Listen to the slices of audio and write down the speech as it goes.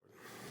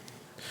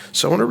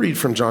So I want to read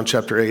from John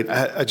chapter 8.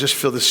 I just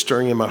feel this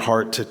stirring in my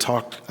heart to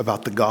talk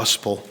about the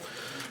gospel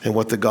and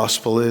what the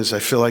gospel is. I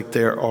feel like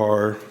there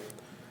are,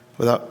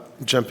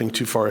 without jumping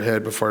too far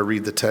ahead before I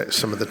read the text,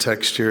 some of the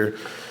text here,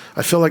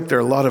 I feel like there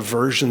are a lot of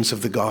versions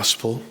of the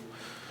gospel,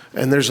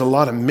 and there's a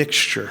lot of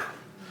mixture.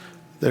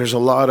 There's a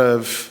lot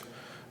of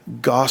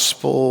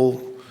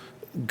gospel,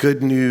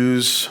 good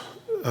news,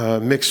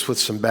 mixed with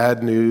some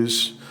bad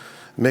news,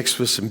 mixed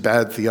with some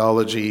bad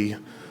theology,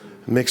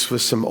 mixed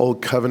with some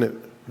old covenant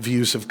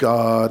views of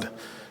God.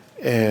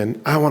 And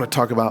I want to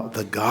talk about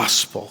the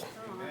gospel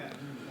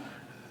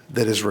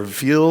that is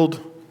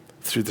revealed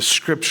through the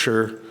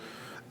scripture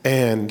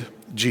and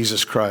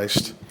Jesus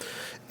Christ.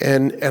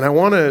 And I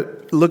want to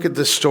look at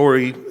this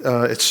story.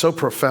 It's so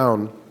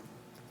profound.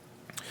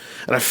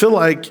 And I feel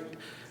like,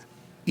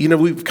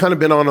 we've kind of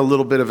been on a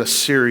little bit of a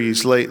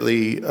series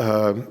lately.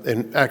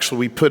 And actually,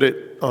 we put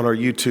it on our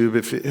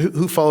YouTube.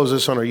 Who follows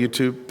us on our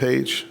YouTube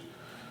page?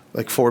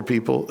 Like 4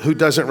 people. Who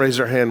doesn't raise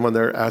their hand when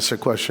they're asked a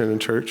question in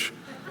church?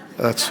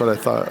 That's what I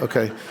thought.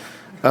 Okay.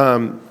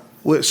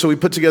 So we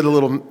put together a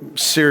little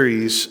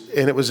series,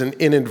 and it was an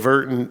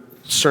inadvertent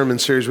sermon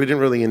series. We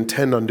didn't really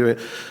intend on doing it.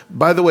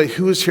 By the way,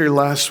 who was here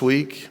last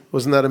week?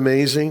 Wasn't that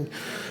amazing?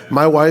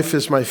 My wife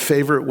is my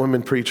favorite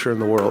woman preacher in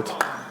the world.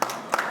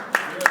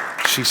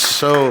 She's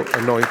so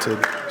anointed,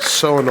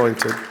 so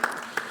anointed.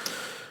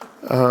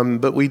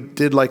 But we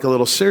did like a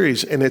little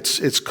series, and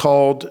it's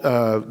called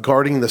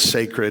Guarding the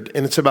Sacred,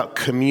 and it's about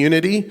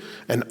community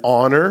and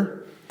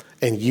honor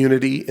and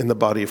unity in the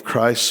body of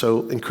Christ.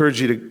 So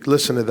encourage you to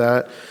listen to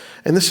that.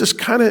 And this is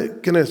kind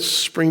of going to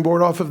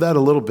springboard off of that a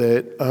little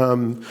bit.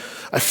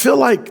 I feel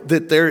like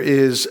that there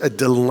is a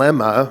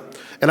dilemma,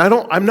 and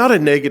I'm not a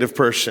negative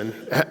person.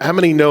 How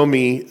many know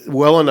me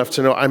well enough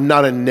to know I'm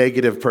not a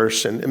negative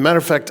person? As a matter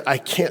of fact, I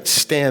can't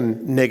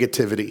stand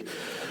negativity.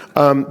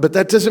 But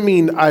that doesn't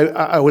mean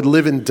I would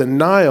live in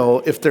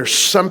denial if there's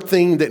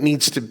something that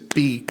needs to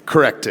be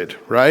corrected,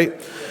 right?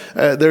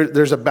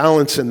 There's a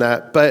balance in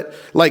that. But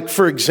like,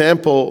 for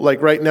example,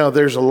 like right now,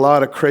 there's a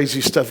lot of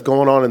crazy stuff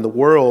going on in the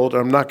world.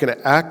 I'm not going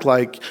to act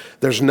like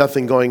there's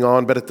nothing going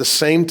on, but at the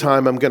same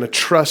time, I'm going to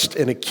trust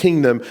in a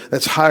kingdom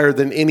that's higher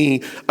than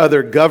any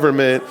other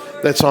government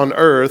that's on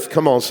earth.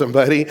 Come on,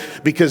 somebody.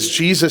 Because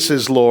Jesus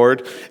is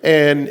Lord,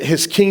 and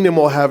his kingdom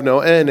will have no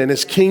end, and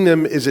his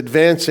kingdom is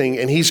advancing,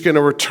 and he's going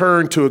to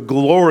return to a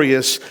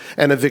glorious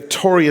and a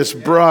victorious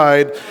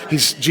bride.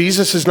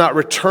 Jesus is not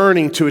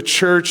returning to a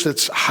church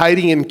that's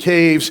hiding in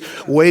caves,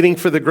 waiting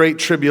for the great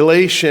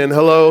tribulation.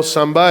 Hello,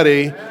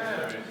 somebody.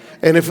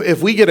 And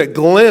if we get a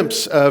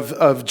glimpse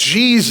of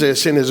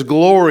Jesus in his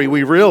glory,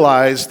 we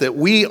realize that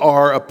we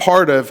are a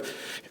part of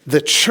the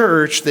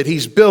church that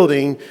he's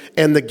building,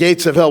 and the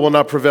gates of hell will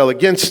not prevail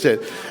against it.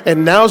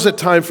 And now's the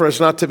time for us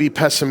not to be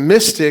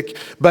pessimistic,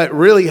 but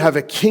really have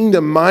a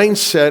kingdom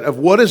mindset of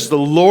what is the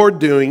Lord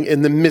doing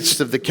in the midst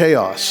of the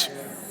chaos.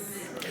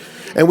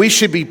 And we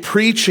should be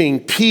preaching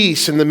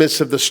peace in the midst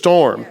of the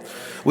storm.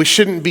 We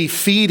shouldn't be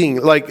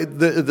feeding, like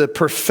the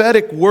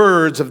prophetic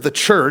words of the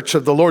church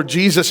of the Lord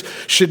Jesus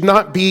should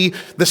not be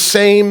the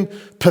same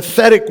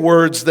pathetic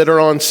words that are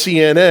on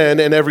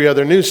CNN and every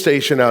other news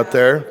station out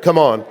there. Come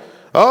on.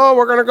 Oh,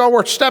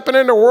 we're stepping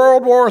into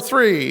World War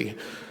III.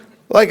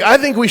 Like, I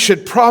think we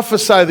should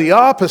prophesy the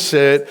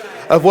opposite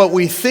of what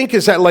we think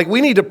is that. Like,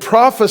 we need to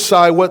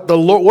prophesy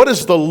what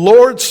is the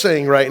Lord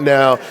saying right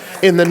now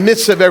in the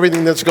midst of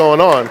everything that's going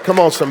on. Come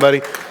on,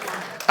 somebody.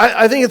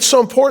 I think it's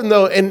so important,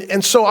 though,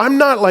 and so I'm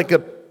not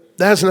that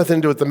has nothing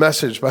to do with the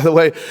message, by the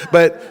way,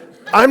 but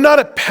I'm not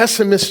a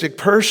pessimistic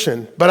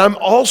person, but I'm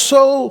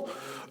also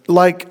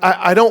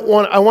I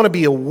want to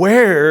be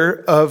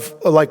aware of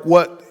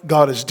what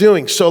God is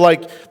doing. So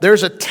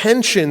there's a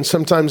tension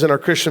sometimes in our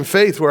Christian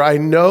faith where I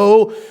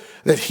know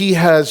that he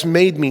has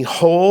made me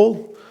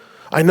whole.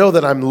 I know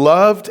that I'm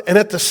loved, and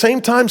at the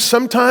same time,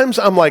 sometimes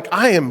I'm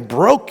I am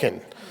broken.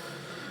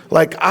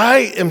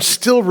 I am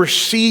still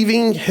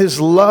receiving his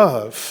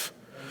love.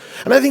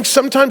 And I think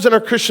sometimes in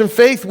our Christian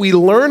faith, we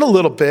learn a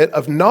little bit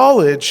of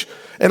knowledge,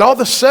 and all of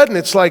a sudden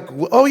it's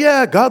oh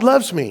yeah, God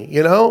loves me,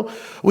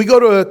 We go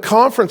to a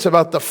conference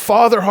about the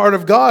Father heart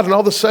of God, and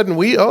all of a sudden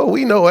we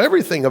know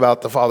everything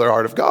about the Father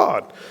heart of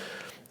God.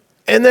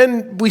 And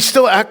then we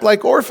still act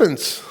like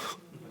orphans.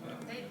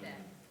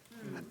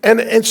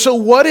 And so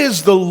what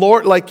is the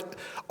Lord,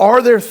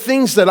 are there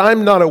things that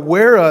I'm not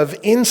aware of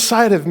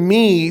inside of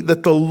me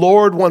that the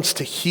Lord wants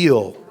to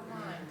heal?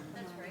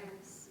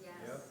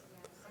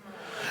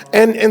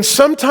 And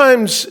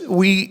sometimes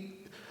we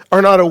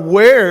are not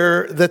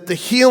aware that the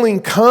healing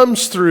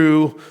comes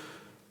through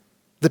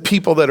the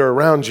people that are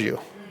around you.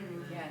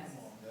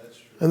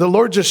 And the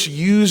Lord just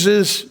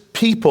uses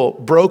people,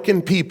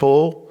 broken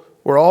people.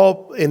 We're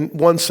all, in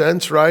one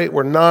sense, right?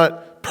 We're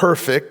not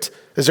perfect.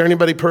 Is there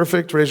anybody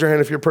perfect? Raise your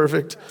hand if you're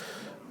perfect.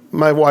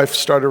 My wife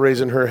started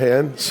raising her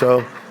hand,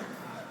 so.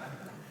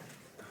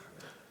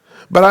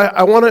 But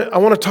I want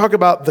to talk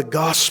about the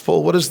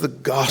gospel. What is the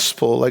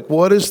gospel?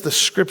 What does the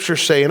scripture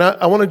say? And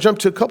I want to jump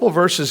to a couple of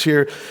verses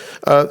here.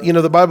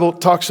 The Bible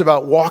talks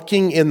about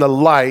walking in the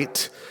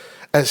light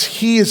as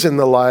he is in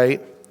the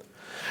light,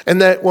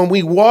 and that when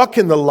we walk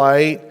in the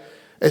light,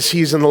 as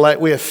he's in the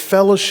light, we have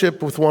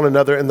fellowship with one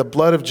another, and the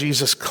blood of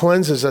Jesus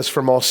cleanses us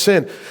from all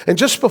sin. And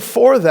just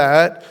before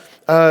that,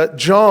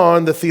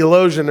 John, the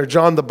theologian, or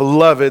John the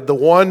beloved, the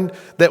one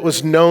that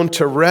was known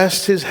to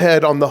rest his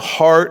head on the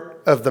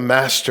heart of the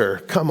master.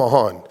 Come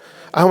on.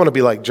 I want to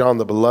be like John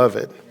the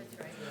beloved.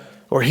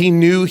 Or he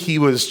knew he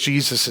was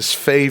Jesus'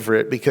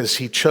 favorite because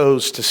he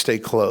chose to stay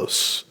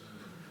close.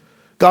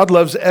 God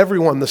loves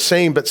everyone the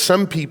same, but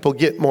some people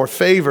get more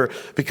favor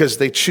because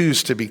they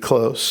choose to be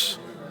close.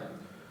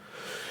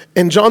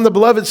 And John the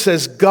beloved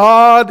says,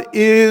 God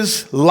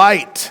is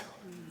light.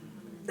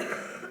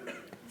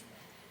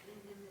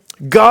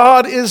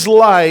 God is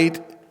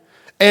light,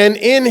 and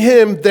in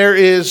him there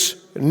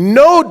is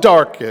no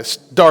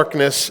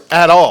darkness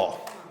at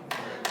all.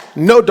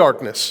 No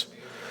darkness.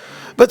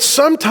 But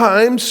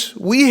sometimes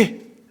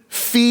we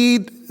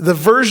feed the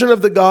version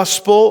of the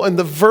gospel and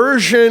the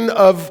version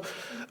of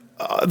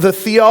the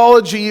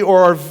theology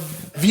or our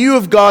view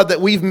of God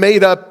that we've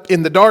made up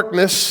in the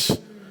darkness.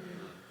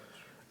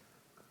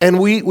 And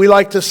we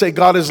like to say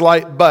God is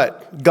light,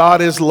 but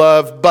God is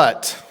love,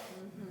 but.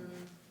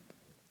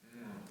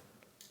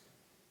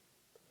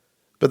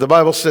 But the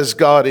Bible says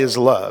God is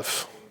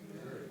love.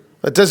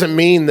 That doesn't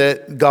mean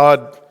that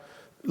God,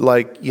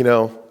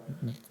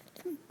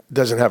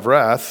 doesn't have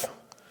wrath.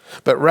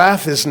 But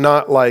wrath is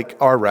not like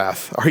our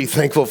wrath. Are you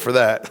thankful for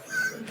that?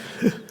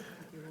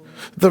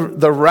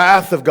 The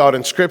wrath of God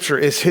in Scripture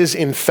is his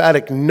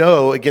emphatic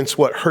no against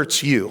what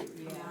hurts you.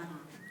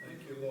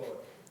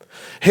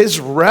 His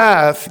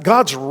wrath,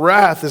 God's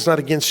wrath is not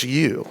against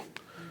you.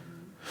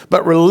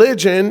 But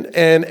religion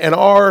and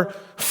our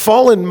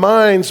fallen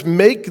minds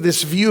make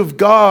this view of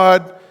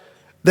God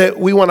that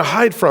we want to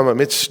hide from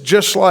him. It's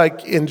just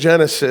like in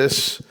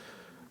Genesis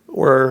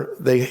where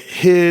they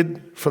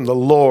hid from the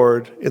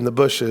Lord in the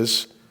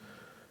bushes.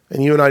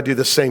 And you and I do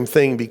the same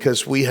thing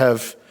because we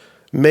have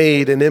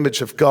made an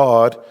image of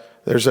God.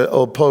 There's an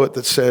old poet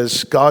that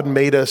says, God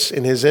made us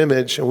in his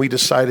image and we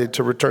decided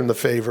to return the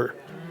favor.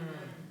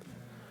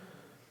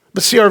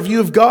 But see, our view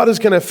of God is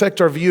going to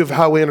affect our view of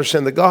how we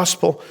understand the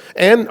gospel,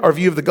 and our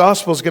view of the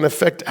gospel is going to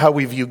affect how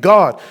we view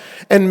God.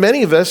 And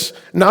many of us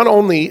not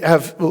only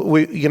have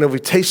we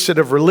tasted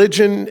of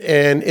religion,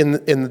 and in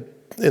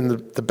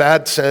the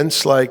bad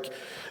sense,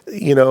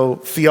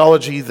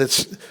 theology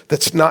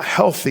that's not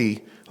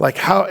healthy.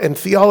 And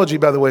theology,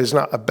 by the way, is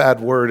not a bad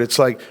word. It's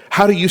like,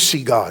 how do you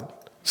see God?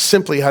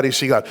 Simply, how do you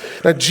see God?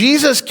 Now,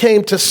 Jesus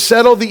came to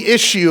settle the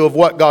issue of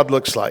what God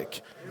looks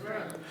like.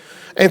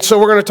 And so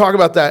we're going to talk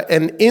about that.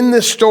 And in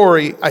this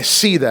story, I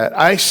see that.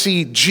 I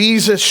see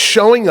Jesus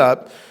showing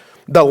up,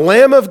 the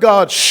Lamb of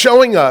God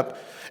showing up,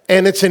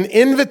 and it's an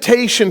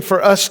invitation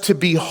for us to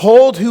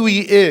behold who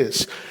he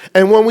is.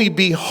 And when we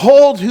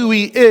behold who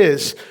he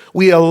is,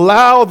 we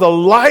allow the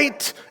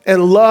light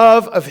and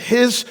love of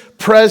his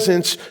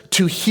presence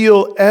to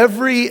heal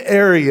every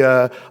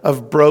area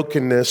of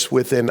brokenness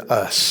within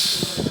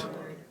us.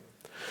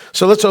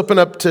 So let's open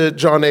up to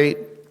John 8.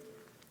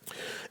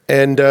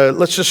 And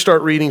let's just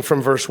start reading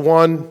from verse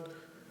 1.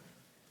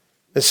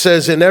 It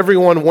says, and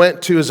everyone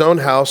went to his own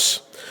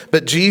house,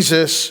 but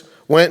Jesus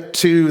went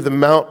to the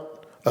Mount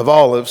of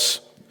Olives.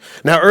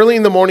 Now early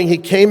in the morning he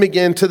came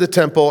again to the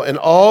temple, and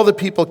all the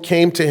people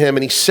came to him,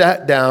 and he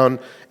sat down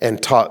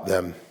and taught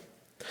them.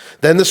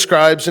 Then the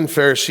scribes and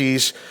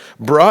Pharisees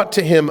brought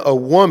to him a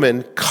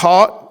woman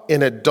caught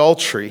in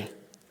adultery.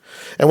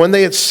 And when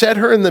they had set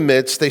her in the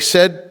midst, they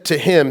said to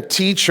him,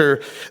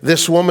 Teacher,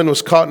 this woman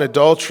was caught in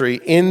adultery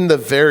in the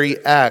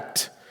very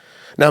act.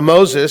 Now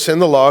Moses in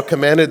the law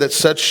commanded that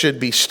such should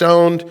be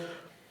stoned.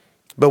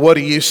 But what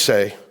do you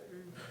say?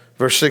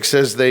 Verse 6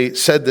 says they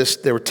said this,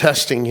 they were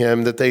testing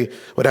him, that they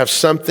would have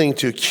something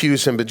to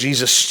accuse him. But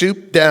Jesus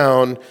stooped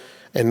down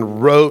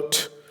and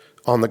wrote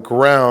on the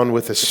ground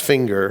with his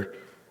finger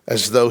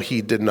as though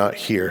he did not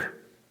hear.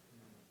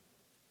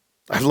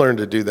 I've learned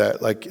to do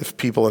that. Like if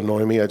people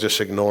annoy me, I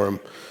just ignore them.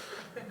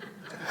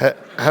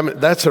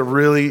 That's a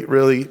really,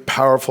 really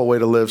powerful way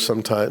to live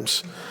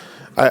sometimes.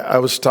 I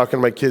was talking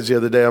to my kids the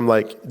other day. I'm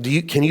like,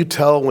 can you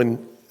tell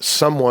when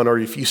someone, or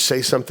if you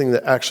say something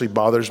that actually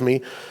bothers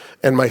me?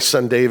 And my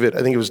son David,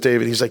 I think it was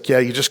David, he's like, yeah,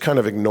 you just kind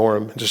of ignore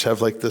him and just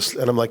have like this.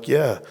 And I'm like,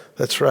 yeah,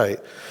 that's right.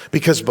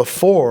 Because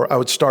before I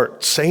would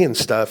start saying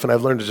stuff and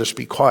I've learned to just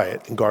be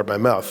quiet and guard my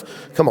mouth.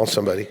 Come on,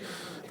 somebody.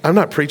 I'm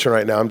not preaching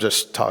right now. I'm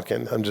just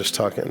talking.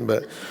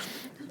 But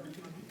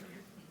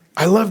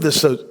I love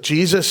this. So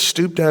Jesus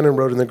stooped down and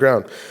wrote in the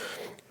ground.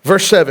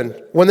 Verse 7,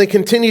 when they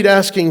continued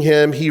asking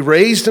him, he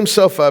raised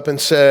himself up and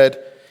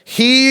said,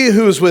 he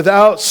who is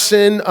without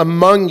sin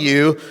among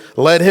you,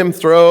 let him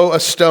throw a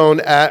stone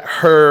at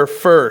her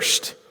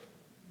first.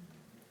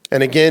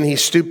 And again, he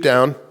stooped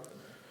down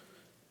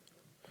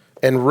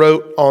and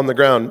wrote on the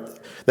ground.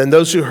 Then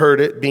those who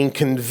heard it, being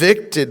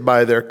convicted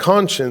by their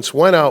conscience,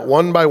 went out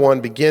one by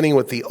one, beginning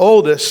with the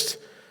oldest,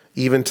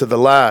 even to the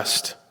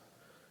last.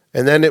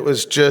 And then it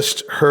was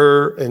just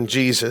her and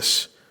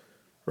Jesus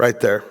right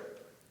there.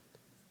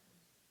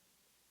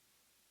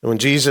 And when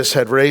Jesus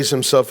had raised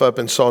himself up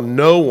and saw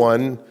no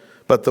one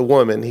but the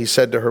woman, he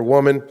said to her,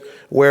 "Woman,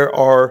 where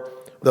are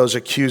those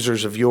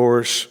accusers of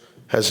yours?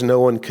 Has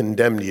no one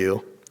condemned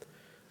you?"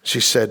 She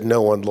said,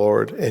 "No one,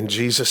 Lord." And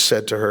Jesus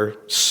said to her,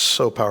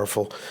 so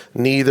powerful,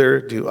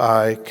 "Neither do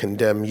I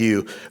condemn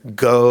you.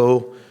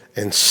 Go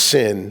and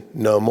sin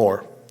no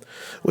more."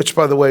 Which,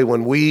 by the way,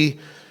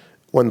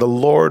 when the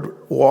Lord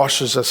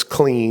washes us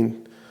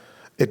clean,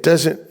 it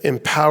doesn't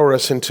empower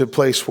us into a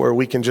place where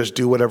we can just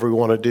do whatever we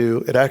want to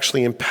do. It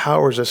actually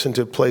empowers us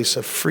into a place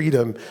of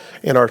freedom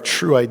in our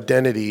true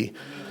identity.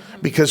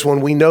 Because when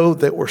we know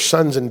that we're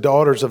sons and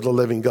daughters of the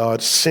living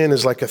God, sin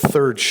is like a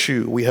third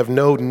shoe. We have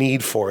no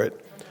need for it.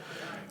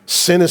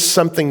 Sin is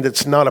something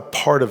that's not a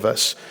part of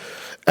us.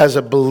 As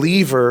a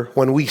believer,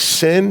 when we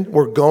sin,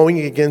 we're going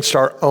against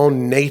our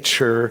own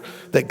nature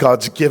that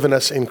God's given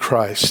us in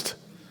Christ.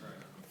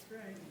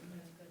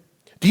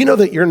 Do you know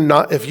that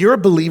if you're a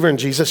believer in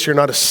Jesus, you're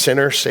not a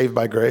sinner saved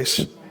by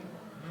grace?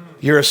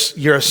 You're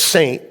a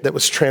saint that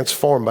was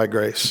transformed by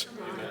grace.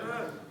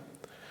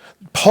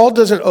 Paul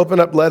doesn't open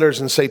up letters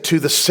and say, "To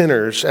the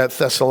sinners at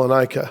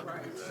Thessalonica."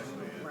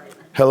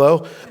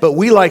 Hello? But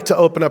we like to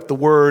open up the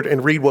word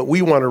and read what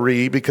we want to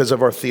read because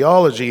of our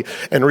theology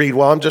and read,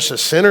 well, I'm just a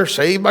sinner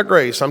saved by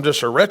grace. I'm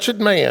just a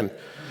wretched man.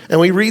 And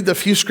we read the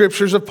few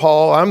scriptures of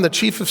Paul. I'm the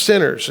chief of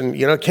sinners and,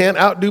 can't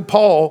outdo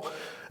Paul.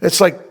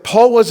 It's like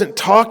Paul wasn't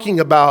talking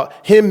about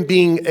him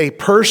being a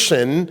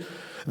person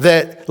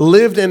that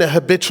lived in a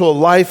habitual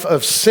life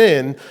of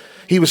sin.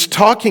 He was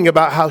talking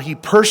about how he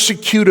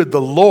persecuted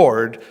the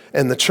Lord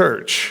and the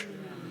church.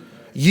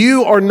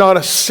 You are not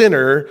a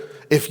sinner.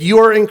 If you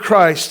are in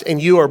Christ and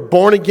you are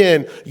born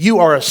again, you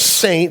are a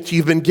saint.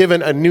 You've been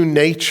given a new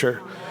nature.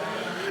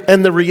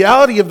 And the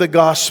reality of the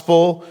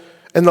gospel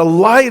and the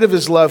light of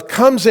his love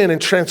comes in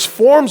and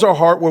transforms our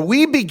heart, where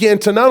we begin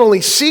to not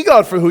only see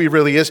God for who he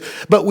really is,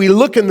 but we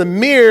look in the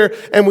mirror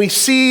and we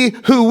see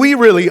who we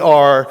really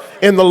are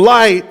in the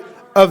light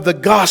of the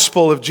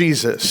gospel of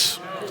Jesus.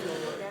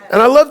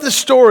 And I love this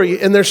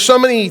story, and there's so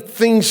many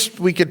things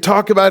we could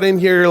talk about in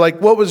here, like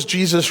what was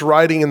Jesus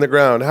writing in the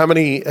ground? How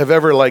many have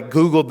ever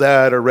Googled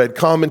that or read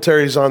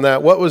commentaries on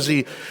that? What was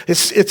he,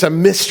 it's a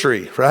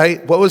mystery,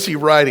 right? What was he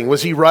writing?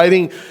 Was he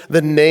writing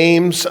the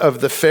names of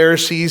the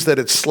Pharisees that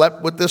had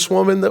slept with this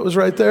woman that was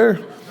right there?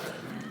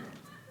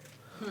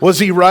 Was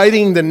he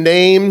writing the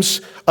names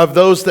of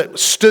those that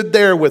stood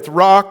there with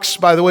rocks?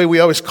 By the way,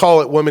 we always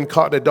call it women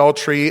caught in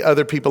adultery.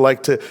 Other people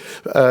like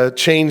to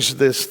change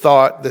this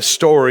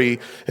story,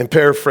 and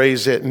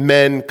paraphrase it,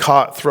 men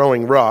caught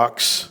throwing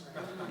rocks.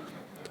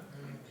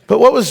 But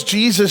what was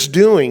Jesus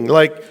doing?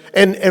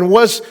 And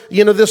was,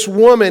 this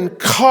woman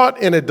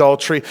caught in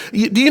adultery?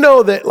 Do you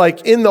know that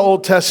in the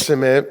Old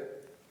Testament,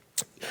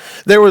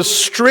 there was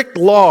strict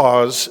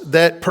laws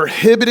that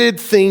prohibited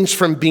things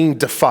from being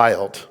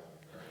defiled?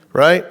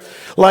 Right?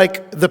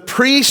 Like the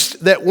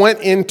priest that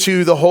went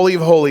into the Holy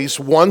of Holies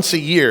once a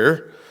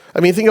year. I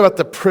mean, think about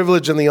the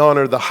privilege and the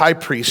honor the high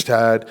priest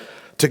had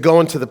to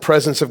go into the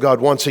presence of God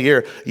once a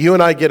year. You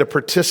and I get to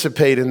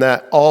participate in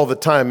that all the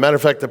time. Matter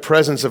of fact, the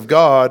presence of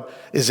God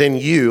is in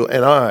you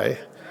and I.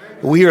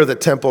 We are the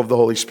temple of the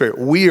Holy Spirit.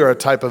 We are a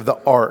type of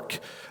the ark.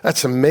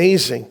 That's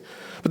amazing.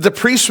 But the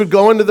priest would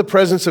go into the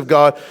presence of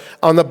God.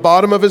 On the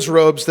bottom of his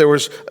robes, there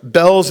was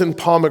bells and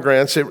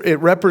pomegranates. It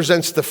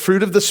represents the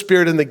fruit of the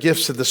Spirit and the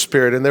gifts of the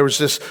Spirit. And there was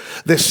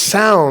this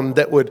sound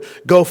that would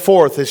go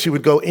forth as he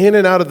would go in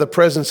and out of the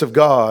presence of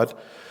God.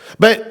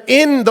 But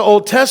in the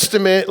Old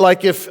Testament,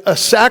 if a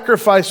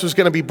sacrifice was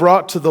going to be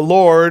brought to the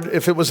Lord,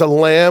 if it was a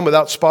lamb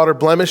without spot or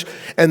blemish,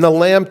 and the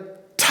lamb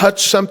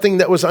touched something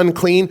that was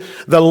unclean,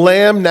 the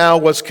lamb now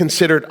was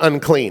considered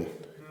unclean.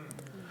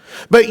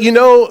 But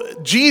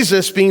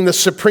Jesus being the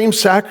supreme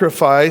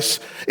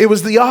sacrifice, it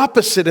was the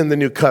opposite in the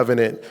new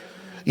covenant.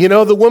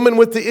 The woman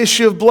with the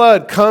issue of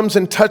blood comes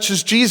and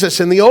touches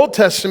Jesus. In the Old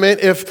Testament,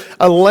 if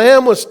a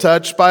lamb was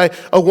touched by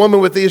a woman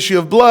with the issue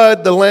of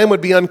blood, the lamb would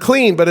be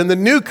unclean. But in the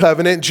new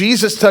covenant,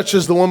 Jesus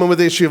touches the woman with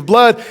the issue of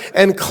blood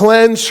and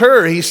cleansed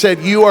her. He said,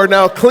 "You are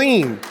now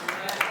clean."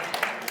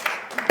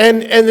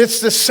 And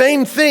it's the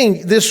same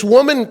thing. This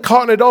woman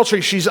caught in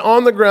adultery, she's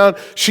on the ground.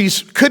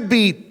 Could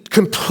be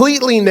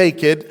completely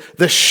naked,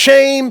 the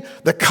shame,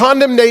 the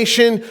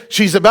condemnation.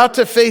 She's about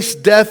to face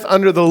death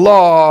under the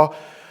law,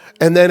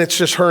 and then it's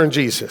just her and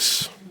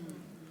Jesus.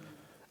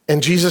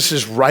 And Jesus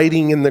is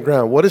writing in the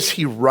ground. What is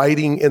he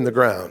writing in the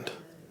ground?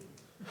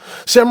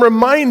 So I'm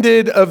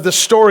reminded of the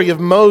story of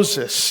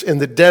Moses in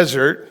the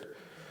desert.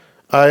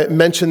 I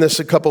mentioned this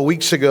a couple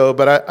weeks ago,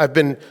 but I've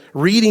been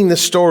reading the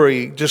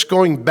story, just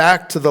going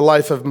back to the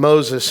life of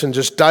Moses and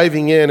just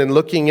diving in and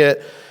looking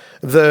at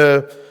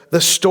the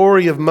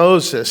story of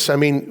Moses. I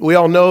mean, we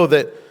all know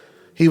that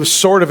he was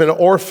sort of an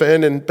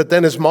orphan, but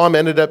then his mom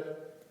ended up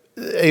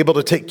able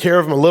to take care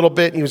of him a little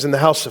bit. He was in the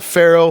house of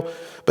Pharaoh,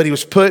 but he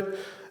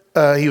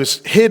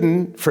was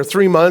hidden for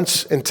 3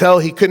 months until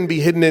he couldn't be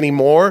hidden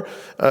anymore.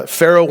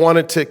 Pharaoh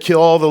wanted to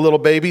kill all the little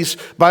babies.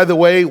 By the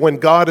way, when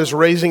God is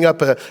raising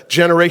up a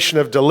generation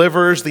of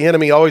deliverers, the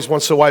enemy always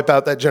wants to wipe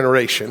out that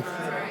generation.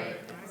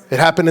 It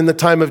happened in the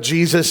time of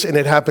Jesus, and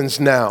it happens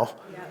now.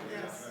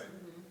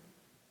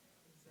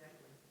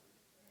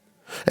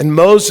 And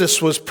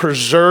Moses was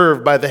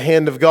preserved by the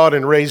hand of God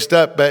and raised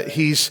up, but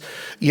he's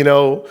in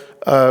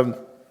the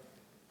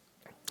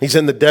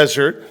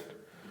desert,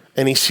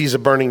 and he sees a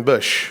burning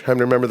bush. I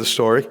remember the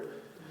story.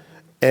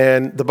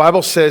 And the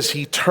Bible says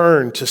he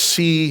turned to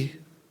see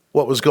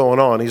what was going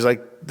on. He's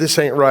like, this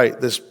ain't right.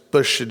 This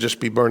bush should just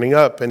be burning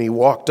up. And he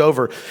walked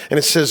over. And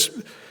it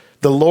says,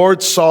 the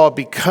Lord saw,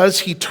 because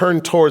he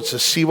turned towards to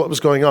see what was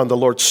going on, the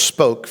Lord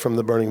spoke from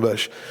the burning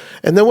bush.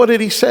 And then what did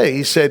he say?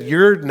 He said,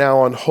 you're now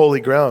on holy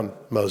ground,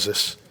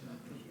 Moses.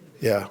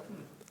 Yeah.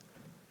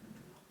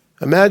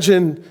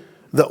 Imagine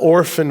the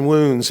orphan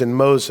wounds in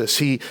Moses.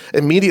 He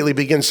immediately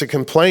begins to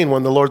complain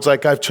when the Lord's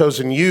like, I've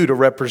chosen you to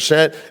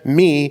represent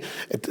me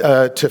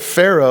to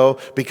Pharaoh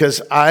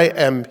because I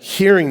am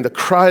hearing the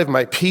cry of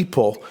my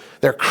people.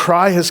 Their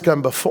cry has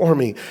come before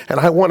me,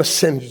 and I want to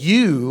send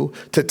you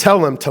to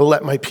tell them to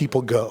let my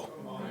people go.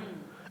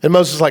 And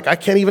Moses is like, I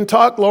can't even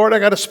talk, Lord. I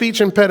got a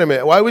speech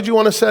impediment. Why would you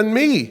want to send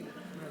me?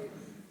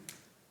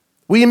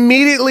 We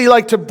immediately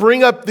like to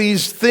bring up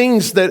these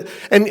things that,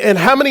 and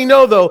how many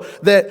know though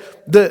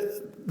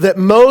that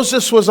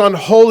Moses was on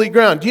holy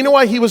ground? Do you know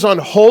why he was on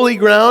holy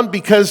ground?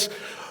 Because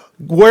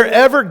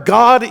wherever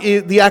God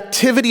is, the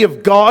activity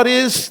of God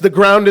is, the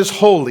ground is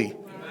holy.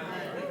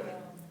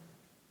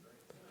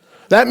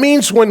 That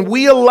means when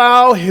we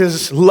allow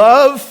his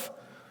love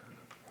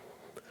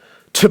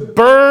to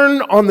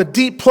burn on the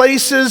deep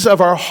places of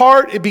our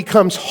heart, it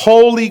becomes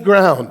holy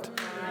ground.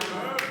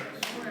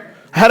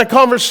 I had a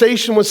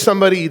conversation with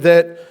somebody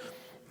that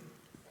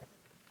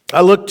I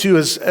look to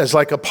as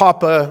like a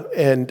papa,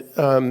 and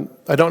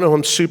I don't know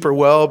him super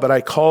well, but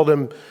I called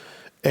him,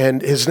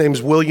 and his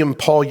name's William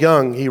Paul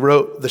Young. He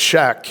wrote The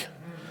Shack.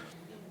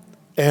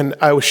 And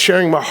I was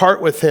sharing my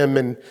heart with him,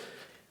 and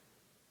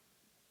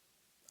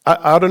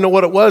I don't know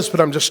what it was,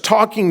 but I'm just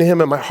talking to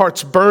him, and my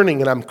heart's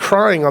burning, and I'm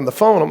crying on the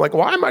phone. I'm like,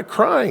 why am I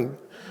crying?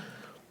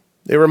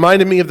 It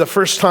reminded me of the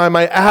first time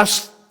I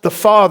asked the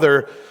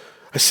Father,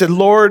 I said,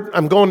 Lord,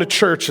 I'm going to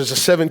church as a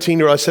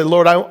 17-year-old. I said,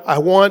 Lord, I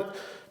want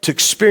to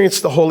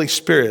experience the Holy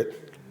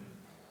Spirit.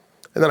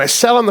 And then I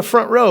sat on the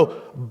front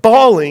row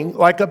bawling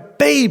like a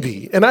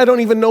baby, and I don't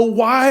even know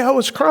why I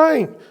was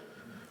crying.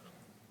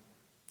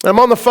 I'm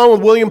on the phone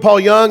with William Paul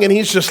Young, and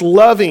he's just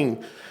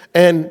loving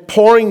and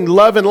pouring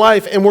love and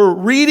life, and we're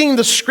reading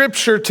the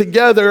scripture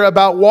together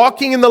about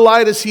walking in the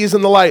light as he is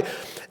in the light.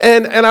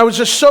 And I was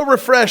just so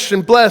refreshed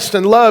and blessed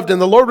and loved,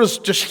 and the Lord was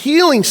just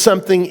healing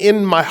something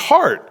in my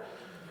heart.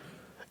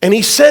 And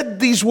he said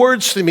these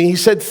words to me. He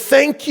said,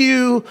 thank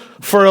you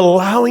for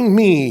allowing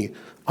me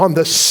on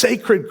the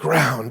sacred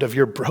ground of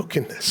your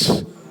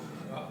brokenness.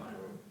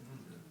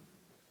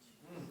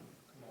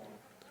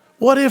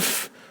 What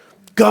if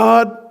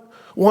God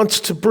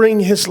wants to bring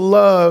his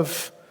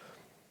love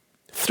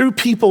through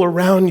people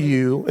around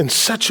you in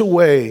such a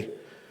way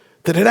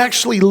that it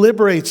actually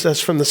liberates us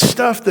from the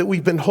stuff that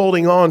we've been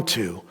holding on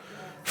to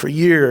for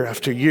year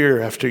after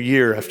year after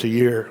year after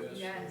year?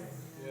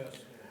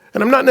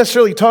 And I'm not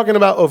necessarily talking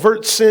about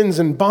overt sins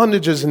and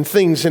bondages and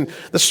things. And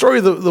the story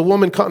of the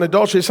woman caught in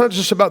adultery, it's not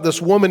just about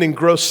this woman in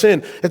gross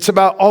sin. It's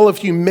about all of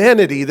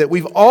humanity, that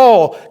we've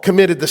all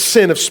committed the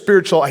sin of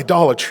spiritual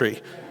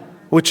idolatry,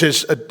 which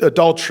is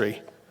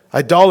adultery.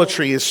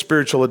 Idolatry is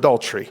spiritual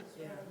adultery.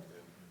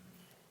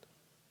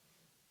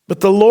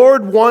 But the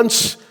Lord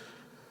wants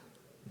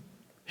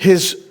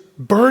his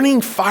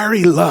burning,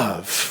 fiery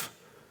love,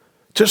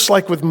 just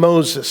like with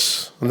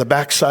Moses on the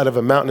backside of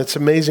a mountain. It's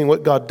amazing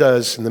what God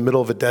does in the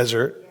middle of a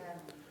desert.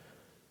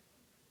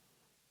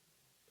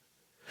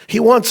 He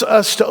wants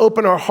us to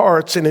open our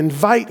hearts and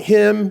invite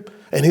him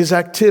and his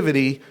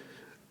activity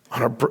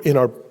in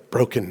our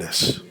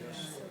brokenness.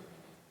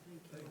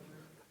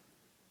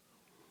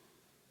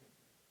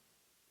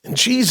 And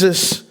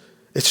Jesus,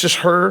 it's just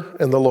her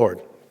and the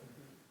Lord.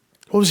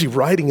 What was he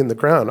writing in the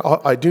ground?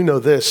 I do know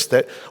this,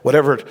 that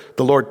whatever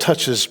the Lord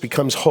touches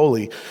becomes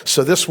holy.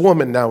 So this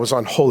woman now was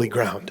on holy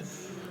ground.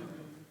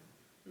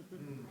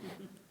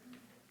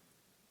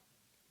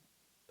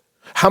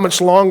 How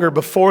much longer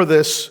before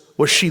this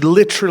was she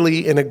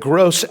literally in a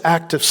gross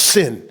act of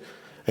sin?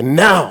 And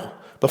now,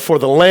 before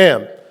the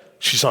Lamb,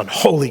 she's on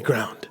holy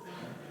ground.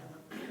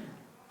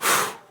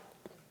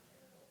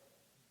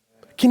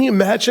 Can you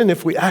imagine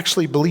if we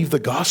actually believe the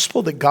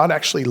gospel, that God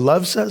actually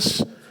loves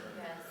us?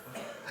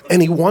 And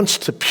he wants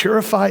to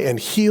purify and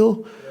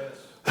heal.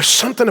 There's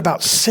something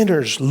about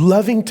sinners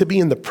loving to be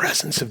in the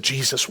presence of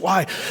Jesus.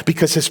 Why?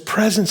 Because his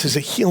presence is a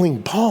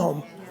healing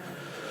balm.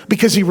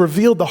 Because he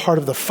revealed the heart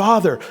of the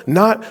Father,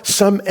 not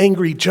some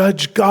angry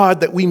judge God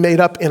that we made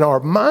up in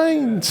our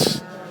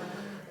minds.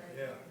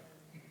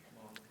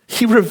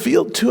 He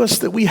revealed to us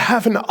that we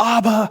have an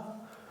Abba.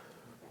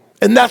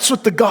 And that's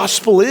what the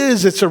gospel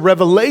is. It's a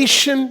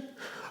revelation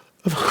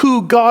of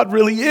who God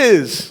really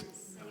is.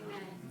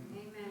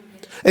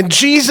 And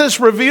Jesus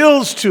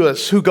reveals to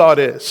us who God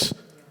is.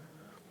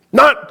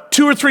 Not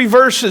 2 or 3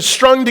 verses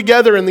strung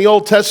together in the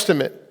Old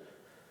Testament.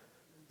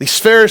 These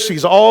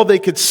Pharisees, all they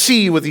could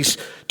see with these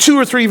 2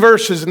 or 3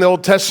 verses in the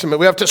Old Testament,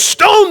 we have to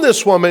stone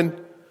this woman.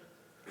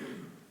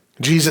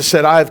 Jesus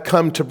said, I have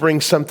come to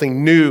bring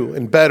something new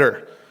and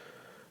better.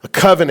 A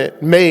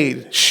covenant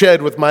made,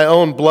 shed with my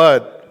own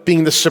blood,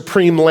 being the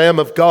supreme Lamb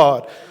of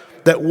God,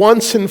 that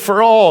once and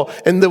for all,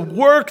 and the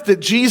work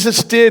that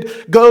Jesus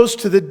did goes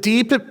to the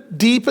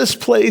deepest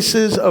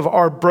places of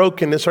our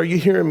brokenness. Are you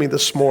hearing me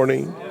this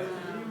morning?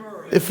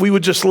 If we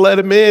would just let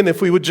him in,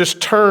 if we would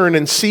just turn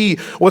and see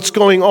what's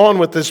going on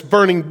with this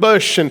burning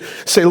bush and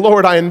say,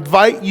 Lord, I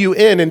invite you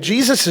in. And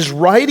Jesus is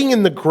writing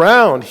in the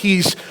ground.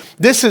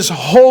 This is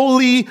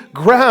holy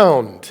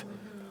ground.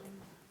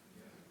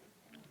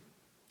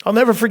 I'll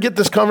never forget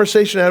this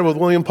conversation I had with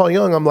William Paul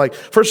Young. I'm like,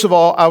 first of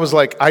all, I was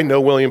like, I know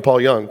William Paul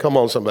Young. Come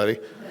on, somebody.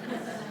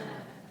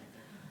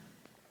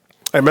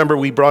 I remember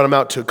we brought him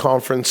out to a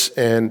conference,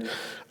 and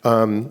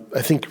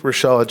I think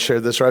Rochelle had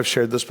shared this, or I've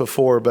shared this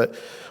before, but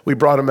we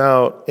brought him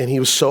out, and he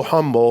was so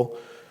humble,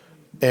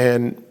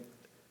 and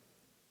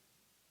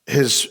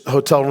his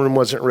hotel room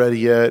wasn't ready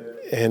yet,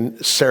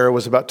 and Sarah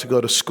was about to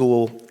go to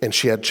school, and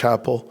she had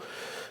chapel,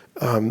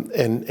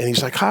 and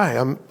he's like, hi,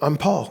 I'm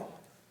Paul.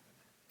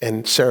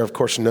 And Sarah, of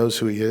course, knows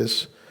who he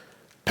is.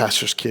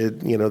 Pastor's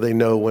kid, they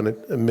know when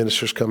a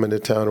minister's coming to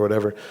town or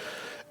whatever.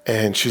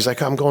 And she's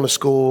like, I'm going to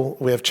school.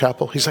 We have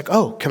chapel. He's like,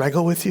 oh, can I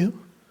go with you?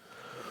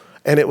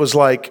 And it was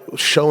like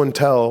show and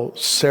tell.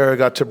 Sarah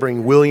got to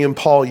bring William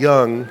Paul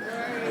Young,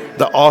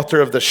 the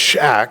author of The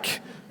Shack,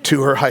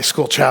 to her high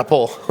school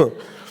chapel.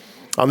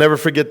 I'll never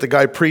forget the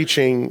guy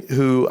preaching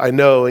who I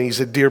know, and he's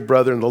a dear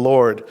brother in the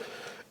Lord.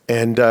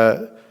 And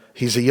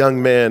he's a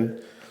young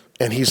man.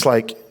 And he's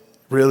like,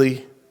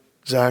 really?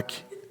 Zach,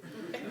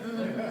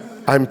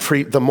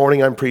 the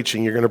morning I'm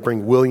preaching, you're going to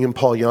bring William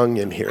Paul Young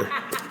in here.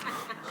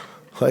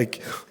 And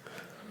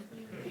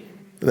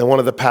then one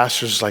of the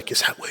pastors is like,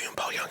 is that William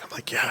Paul Young? I'm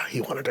like, yeah,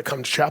 he wanted to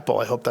come to chapel.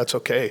 I hope that's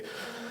okay.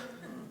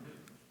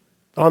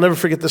 I'll never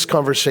forget this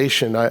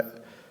conversation.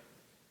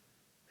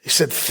 He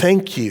said,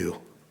 thank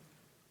you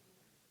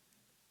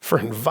for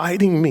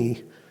inviting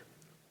me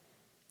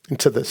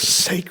into the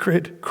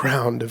sacred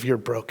ground of your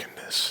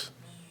brokenness.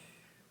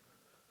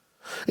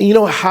 And you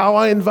know how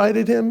I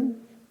invited him?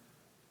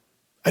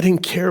 I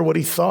didn't care what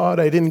he thought.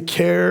 I didn't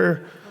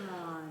care.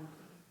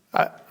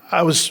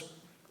 I was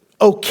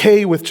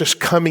okay with just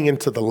coming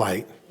into the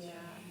light.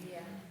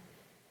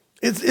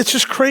 It's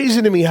just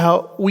crazy to me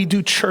how we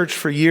do church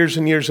for years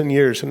and years and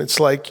years. And it's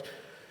like,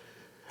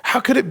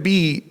 how could it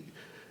be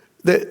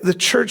that the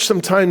church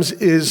sometimes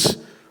is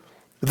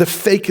the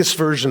fakest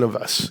version of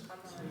us,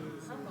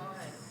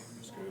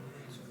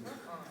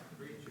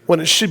 when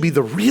it should be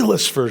the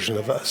realest version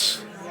of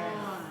us?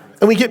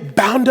 And we get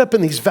bound up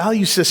in these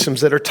value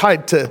systems that are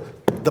tied to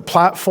the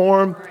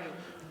platform,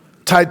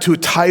 tied to a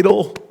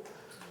title,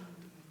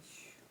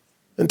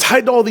 and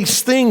tied to all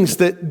these things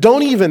that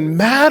don't even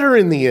matter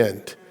in the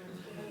end.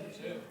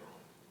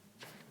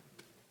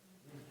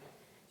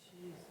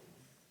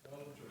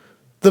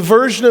 The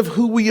version of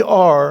who we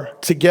are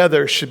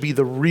together should be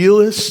the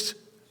realest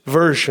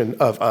version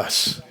of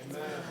us,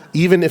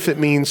 even if it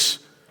means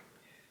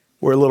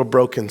we're a little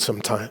broken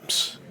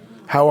sometimes.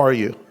 How are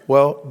you?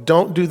 Well,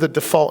 don't do the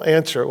default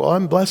answer. Well,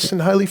 I'm blessed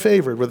and highly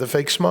favored with a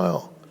fake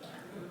smile.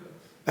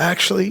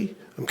 Actually,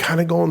 I'm kind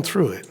of going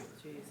through it.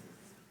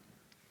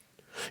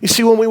 You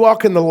see, when we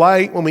walk in the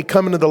light, when we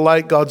come into the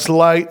light, God's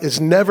light is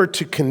never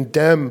to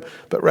condemn,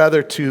 but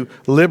rather to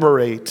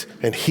liberate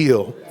and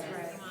heal.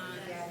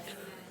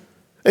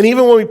 And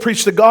even when we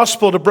preach the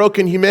gospel to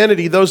broken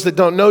humanity, those that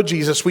don't know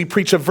Jesus, we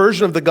preach a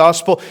version of the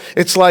gospel.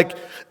 It's like,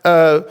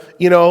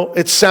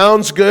 it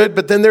sounds good,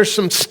 but then there's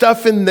some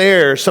stuff in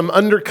there, some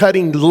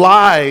undercutting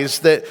lies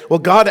that, well,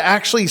 God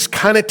actually is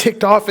kind of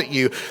ticked off at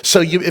you.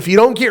 So if you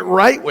don't get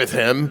right with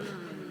him,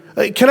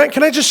 can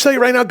I just say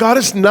right now, God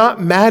is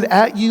not mad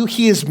at you.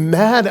 He is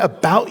mad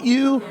about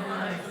you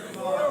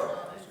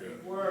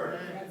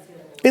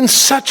in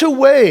such a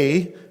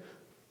way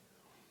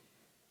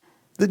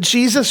that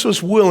Jesus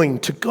was willing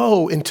to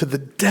go into the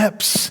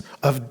depths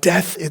of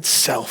death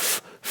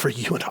itself for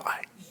you and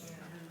I.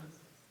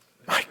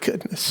 My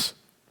goodness.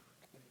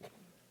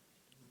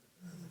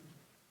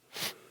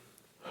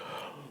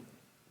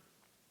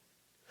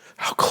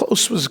 How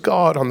close was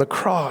God on the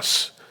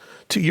cross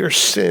to your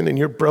sin and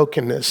your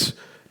brokenness?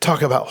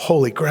 Talk about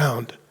holy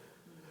ground.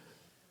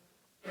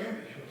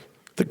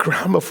 The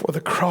ground before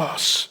the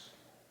cross.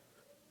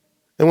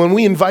 And when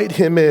we invite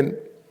him in,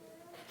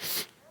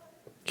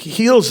 he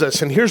heals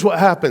us. And here's what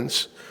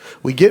happens.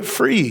 We get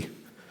free.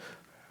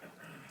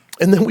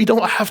 And then we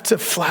don't have to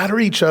flatter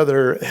each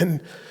other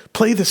and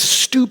play this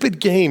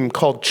stupid game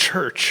called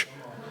church.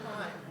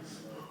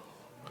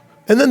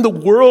 And then the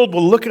world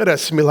will look at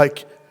us and be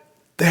like,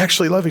 they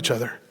actually love each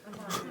other.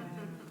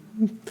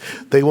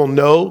 They will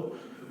know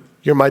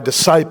you're my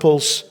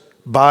disciples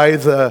by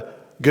the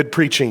good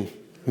preaching.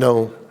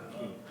 No.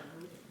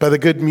 By the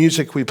good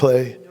music we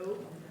play.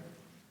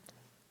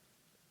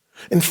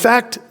 In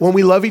fact, when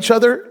we love each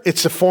other,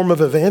 it's a form of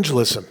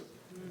evangelism.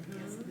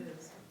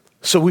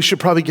 So we should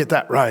probably get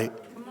that right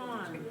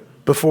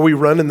before we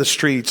run in the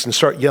streets and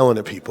start yelling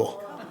at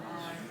people.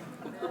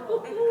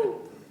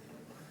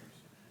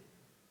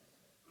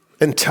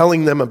 And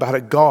telling them about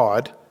a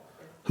God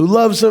who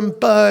loves them,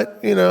 but,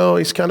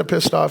 he's kind of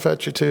pissed off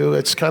at you too.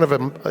 It's kind of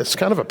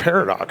a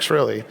paradox,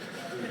 really.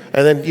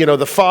 And then,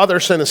 the Father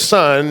sent a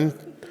Son,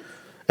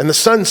 and the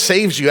Son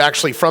saves you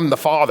actually from the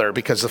Father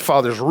because the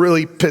Father's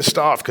really pissed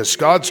off because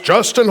God's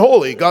just and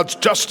holy, God's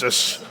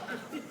justice.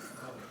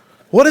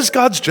 What is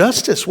God's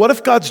justice? What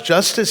if God's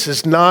justice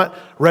is not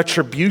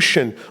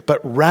retribution,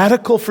 but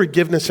radical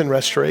forgiveness and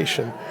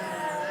restoration?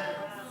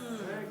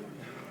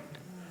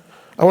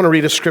 I want to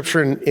read a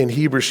scripture in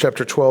Hebrews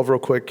chapter 12 real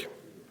quick.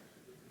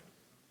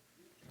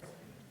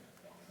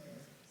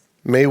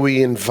 May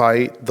we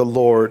invite the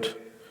Lord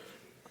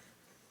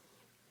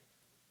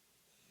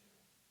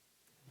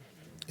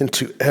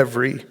into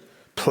every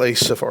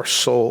place of our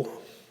soul.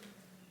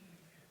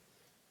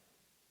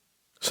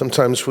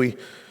 Sometimes we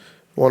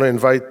want to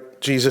invite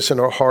Jesus in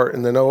our heart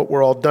and then,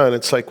 we're all done.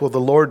 It's like, well, the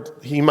Lord,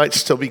 he might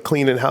still be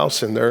cleaning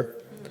house in there.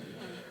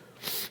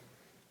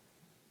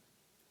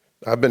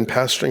 I've been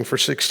pastoring for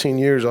 16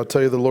 years. I'll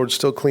tell you, the Lord's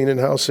still cleaning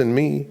house in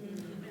me.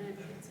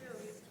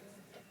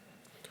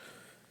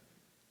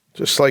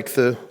 Just like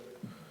the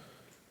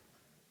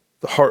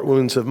heart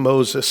wounds of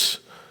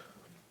Moses,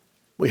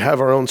 we have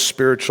our own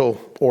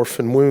spiritual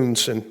orphan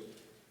wounds, and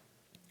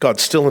God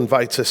still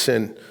invites us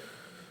in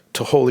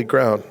to holy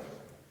ground.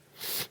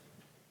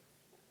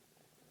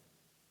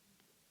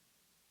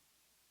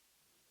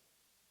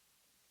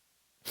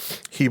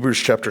 Hebrews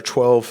chapter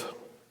 12.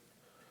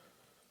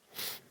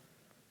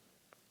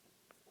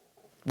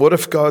 What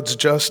if God's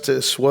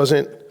justice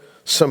wasn't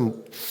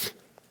some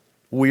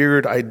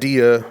weird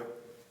idea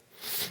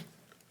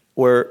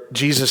where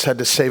Jesus had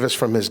to save us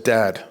from his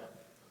dad?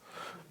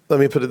 Let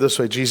me put it this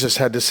way. Jesus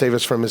had to save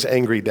us from his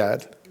angry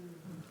dad.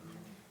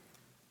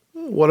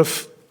 What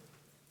if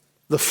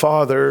the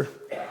Father,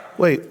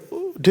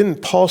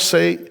 didn't Paul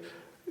say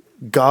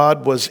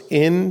God was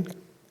in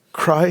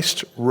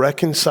Christ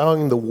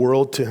reconciling the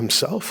world to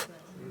himself?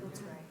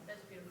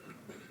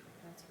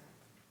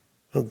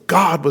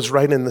 God was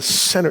right in the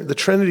center. The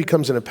Trinity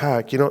comes in a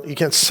pack. You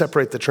can't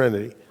separate the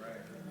Trinity.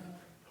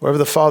 Wherever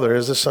the Father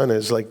is, the Son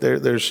is. Like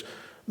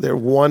they're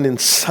one in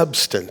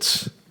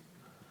substance.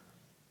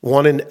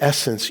 One in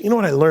essence. You know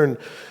what I learned?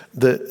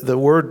 The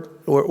word,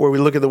 where we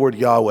look at the word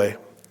Yahweh,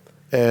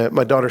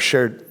 my daughter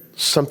shared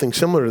something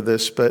similar to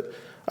this, but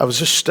I was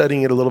just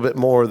studying it a little bit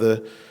more,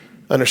 the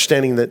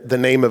understanding that the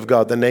name of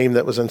God, the name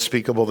that was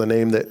unspeakable, the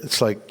name that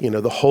it's like,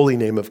 the holy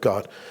name of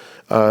God.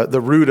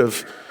 The root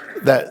of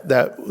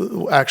that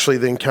actually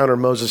the encounter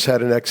Moses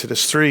had in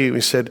Exodus 3,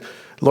 we said,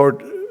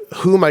 Lord,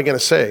 who am I going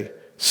to say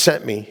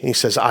sent me? And he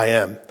says, I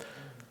am.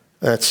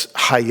 That's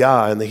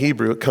Hayah in the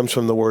Hebrew. It comes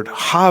from the word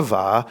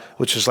Hava,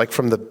 which is like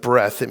from the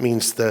breath. It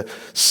means the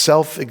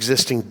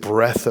self-existing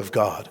breath of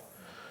God.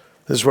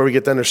 This is where we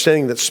get the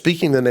understanding that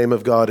speaking the name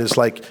of God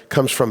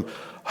comes from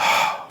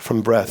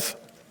breath.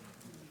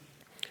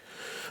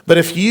 But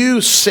if you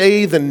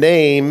say the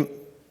name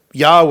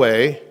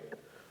Yahweh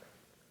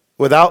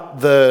without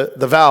the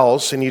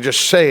vowels and you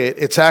just say it,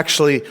 it's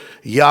actually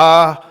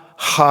Yahava.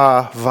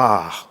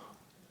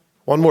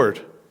 One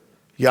word,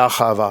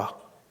 Yahava.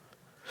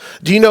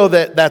 Do you know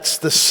that that's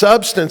the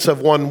substance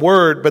of one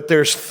word, but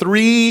there's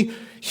 3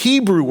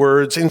 Hebrew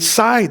words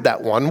inside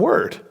that one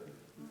word?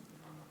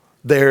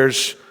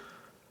 There's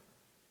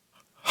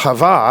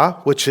Hava,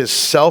 which is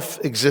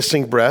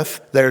self-existing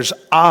breath. There's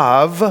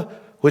Av,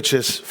 which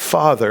is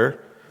Father.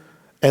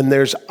 And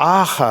there's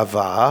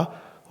Ahava,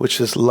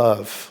 which is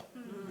love.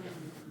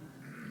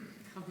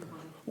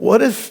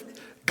 What if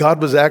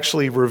God was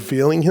actually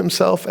revealing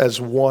himself as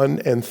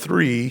 1 and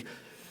 3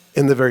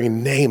 in the very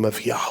name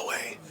of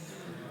Yahweh?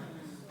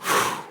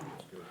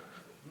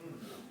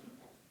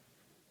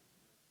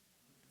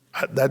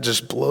 That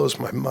just blows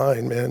my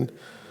mind, man.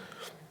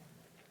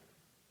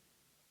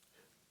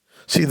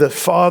 See, the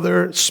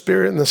Father,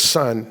 Spirit, and the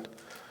Son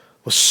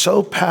was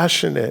so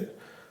passionate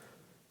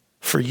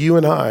for you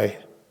and I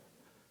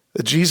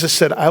that Jesus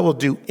said, I will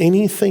do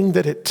anything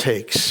that it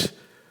takes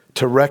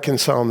to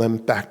reconcile them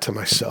back to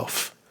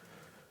myself.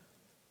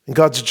 And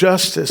God's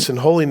justice and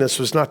holiness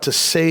was not to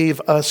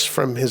save us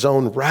from his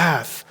own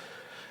wrath.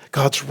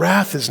 God's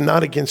wrath is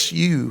not against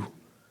you,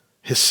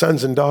 his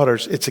sons and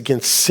daughters. It's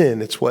against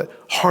sin. It's what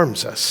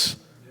harms us.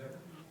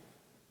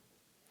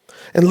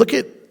 And look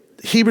at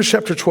Hebrews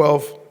chapter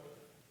 12. It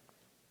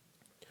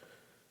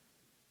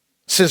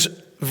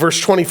says,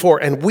 verse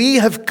 24, and we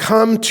have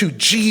come to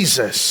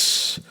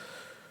Jesus,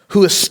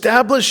 who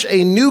established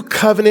a new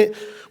covenant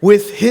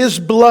with his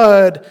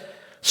blood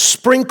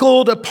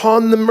sprinkled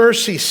upon the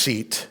mercy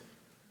seat.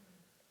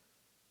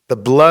 The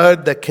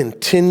blood that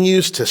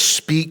continues to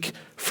speak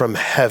from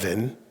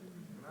heaven.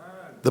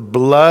 The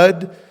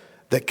blood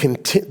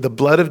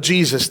of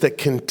Jesus that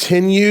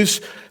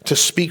continues to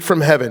speak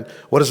from heaven.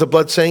 What is the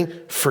blood saying?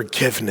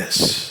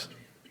 Forgiveness.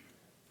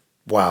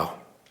 Wow.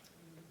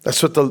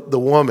 That's what the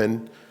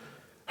woman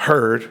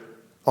heard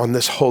on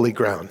this holy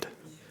ground.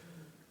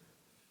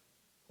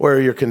 Where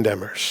are your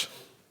condemners?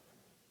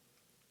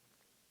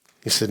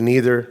 He said,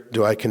 neither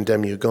do I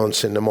condemn you. Go and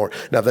sin no more.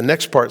 Now the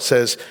next part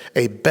says,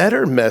 a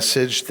better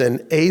message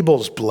than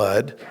Abel's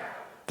blood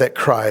that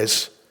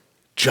cries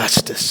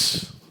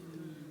justice.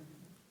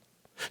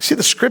 See,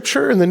 the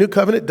scripture in the New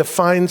Covenant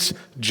defines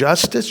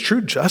justice,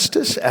 true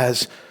justice,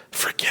 as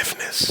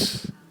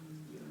forgiveness.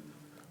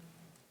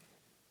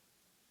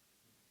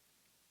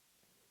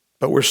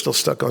 But we're still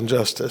stuck on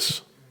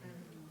justice.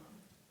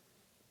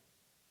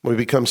 We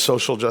become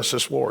social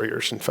justice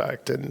warriors, in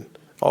fact, and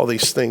all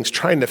these things,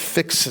 trying to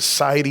fix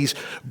society's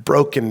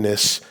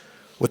brokenness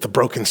with the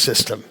broken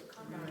system.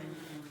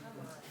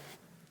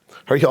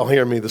 Are y'all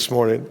hearing me this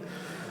morning?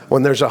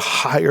 When there's a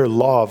higher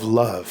law of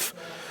love,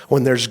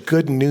 when there's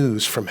good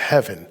news from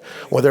heaven,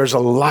 when there's a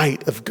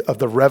light of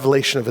the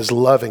revelation of his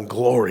love and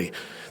glory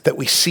that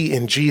we see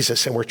in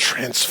Jesus and we're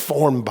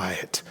transformed by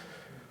it.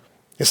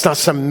 It's not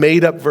some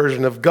made up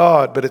version of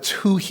God, but it's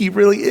who he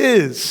really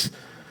is.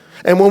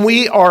 And when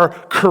we are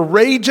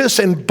courageous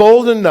and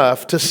bold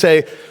enough to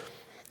say,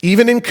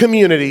 even in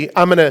community,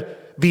 I'm going to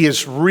be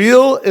as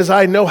real as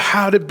I know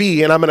how to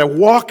be, and I'm going to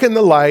walk in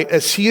the light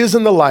as he is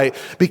in the light,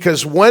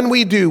 because when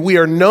we do, we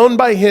are known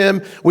by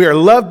him, we are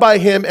loved by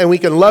him, and we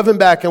can love him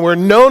back, and we're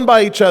known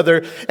by each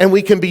other, and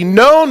we can be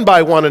known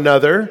by one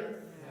another.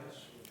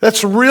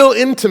 That's real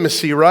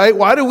intimacy, right?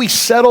 Why do we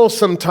settle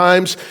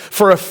sometimes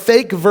for a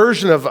fake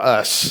version of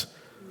us?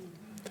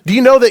 Do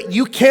you know that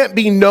you can't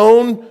be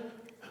known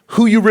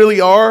who you really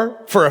are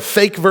for a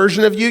fake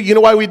version of you? You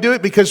know why we do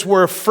it? Because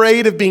we're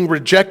afraid of being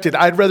rejected.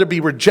 I'd rather be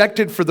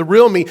rejected for the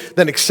real me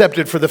than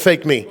accepted for the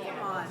fake me.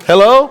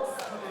 Hello?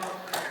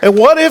 And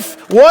what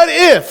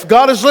if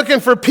God is looking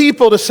for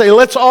people to say,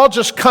 let's all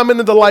just come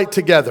into the light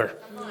together?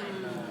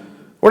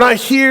 We're not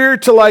here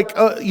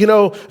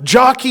to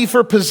jockey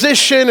for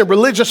position and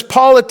religious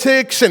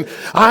politics. And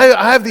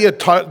I have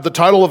the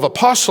title of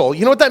apostle.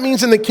 You know what that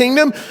means in the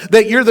kingdom?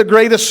 That you're the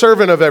greatest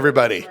servant of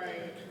everybody.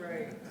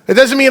 It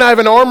doesn't mean I have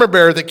an armor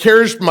bearer that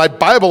carries my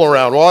Bible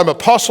around. Well, I'm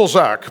Apostle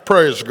Zach,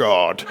 praise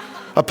God.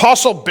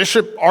 Apostle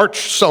Bishop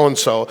Arch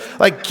so-and-so.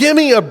 Like, give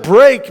me a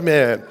break,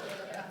 man.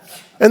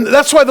 And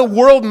that's why the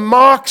world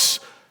mocks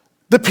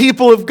the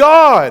people of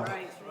God.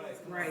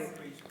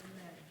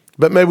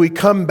 But may we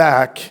come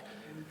back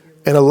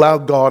and allow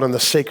God on the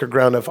sacred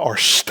ground of our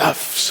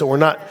stuff, so we're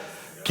not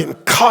getting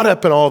caught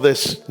up in all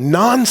this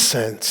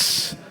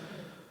nonsense.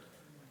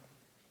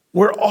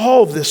 We're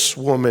all this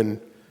woman.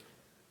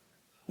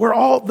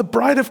 The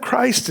bride of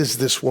Christ is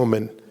this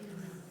woman.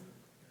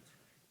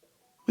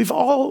 We've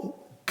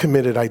all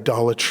committed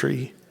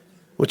idolatry,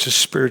 which is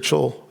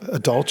spiritual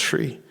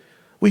adultery.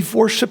 We've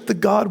worshiped the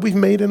God we've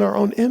made in our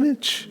own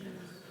image.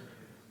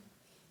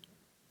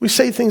 We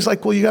say things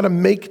like, well, you got to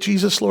make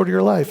Jesus Lord of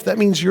your life. That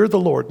means you're the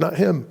Lord, not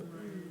him.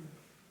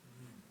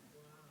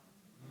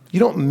 You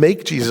don't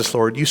make Jesus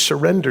Lord, you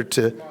surrender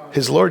to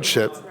his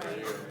lordship.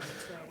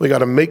 We got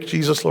to make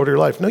Jesus Lord of your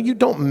life. No, you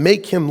don't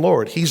make him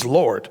Lord, he's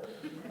Lord.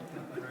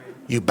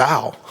 You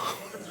bow.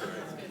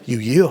 You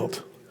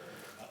yield.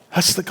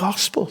 That's the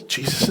gospel.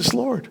 Jesus is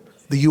Lord.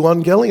 The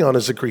euangelion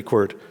is a Greek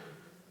word.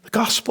 The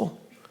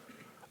gospel.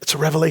 It's a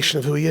revelation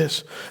of who he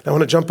is. Now I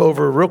want to jump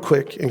over real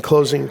quick in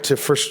closing to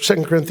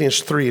 2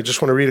 Corinthians 3. I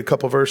just want to read a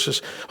couple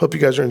verses. Hope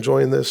you guys are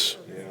enjoying this.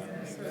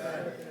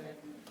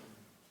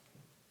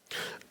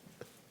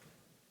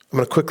 I'm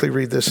going to quickly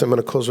read this. I'm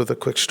going to close with a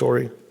quick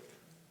story.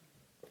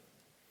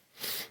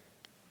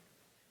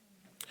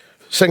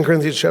 2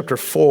 Corinthians chapter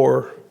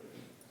 4.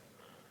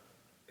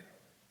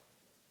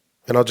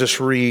 And I'll just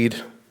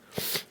read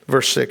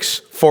verse 6.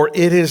 For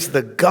it is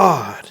the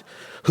God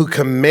who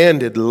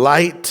commanded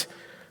light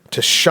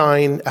to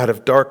shine out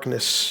of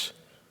darkness,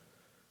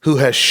 who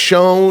has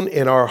shone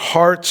in our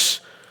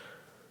hearts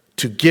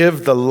to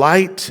give the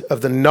light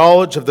of the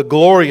knowledge of the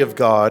glory of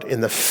God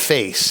in the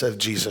face of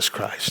Jesus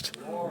Christ.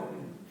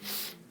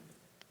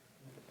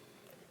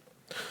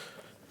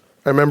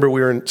 I remember we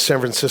were in San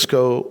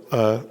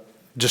Francisco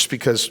just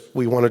because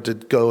we wanted to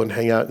go and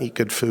hang out and eat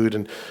good food.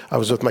 And I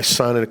was with my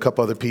son and a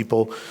couple other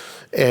people.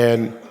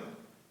 And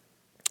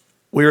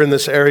we were in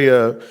this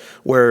area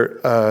where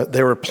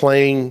they were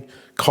playing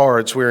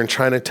cards. We were in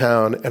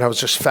Chinatown, and I was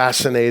just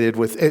fascinated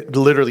with it.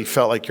 Literally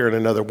felt like you're in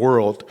another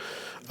world.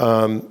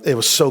 It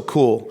was so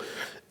cool.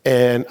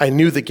 And I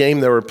knew the game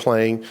they were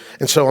playing.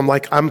 And so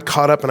I'm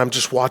caught up, and I'm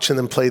just watching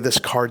them play this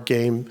card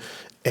game.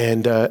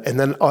 And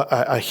then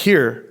I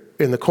hear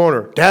in the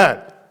corner,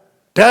 Dad,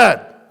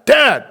 Dad,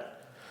 Dad.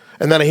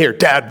 And then I hear,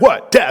 Dad,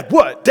 what? Dad,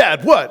 what?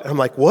 Dad, what? I'm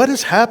like, what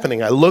is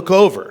happening? I look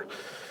over,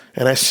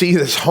 and I see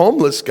this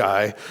homeless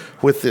guy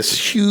with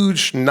this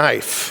huge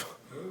knife.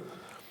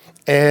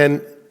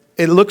 And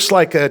it looks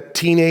like a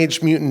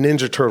Teenage Mutant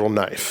Ninja Turtle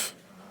knife.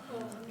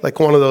 Like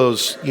one of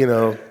those,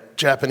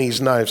 Japanese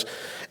knives.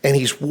 And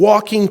he's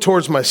walking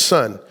towards my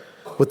son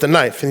with the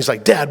knife. And he's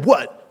like, Dad,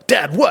 what?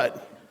 Dad,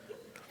 what?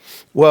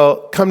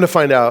 Well, come to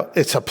find out,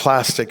 it's a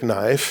plastic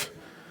knife.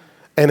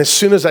 And as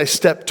soon as I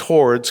stepped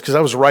towards, because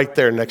I was right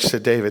there next to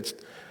David,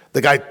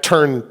 the guy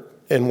turned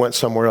and went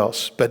somewhere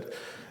else. But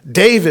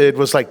David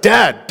was like,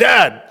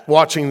 Dad,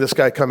 watching this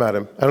guy come at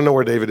him. I don't know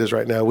where David is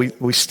right now.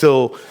 We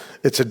still,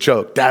 it's a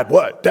joke. Dad,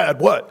 what?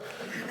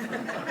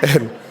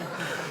 And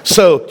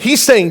so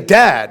he's saying,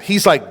 Dad.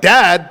 He's like,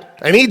 Dad,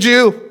 I need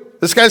you.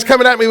 This guy's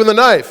coming at me with a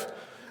knife.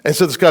 And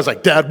so this guy's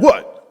like, Dad,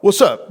 what?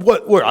 What's up?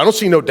 What? Where? I don't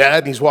see no dad.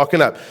 And he's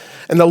walking up.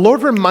 And the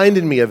Lord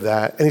reminded me of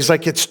that. And he's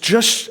like, it's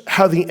just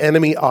how the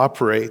enemy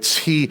operates.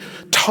 He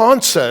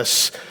taunts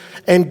us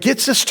and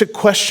gets us to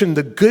question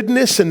the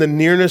goodness and the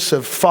nearness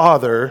of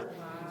Father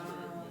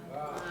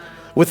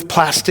with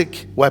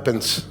plastic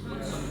weapons,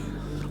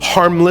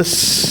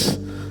 harmless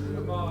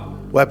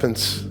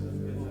weapons.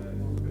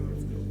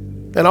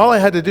 And all I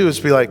had to do was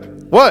be like,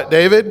 what,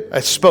 David?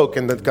 I spoke,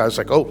 and the guy was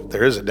like, oh,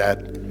 there is a dad.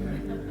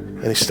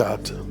 And he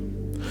stopped.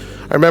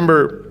 I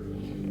remember,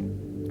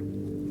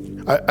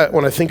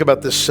 when I think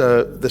about this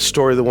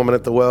story of the woman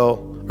at the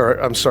well, or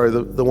I'm sorry,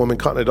 the woman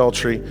caught in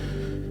adultery,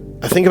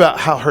 I think about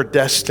how her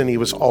destiny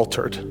was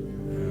altered.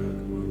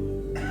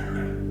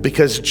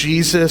 Because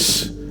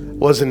Jesus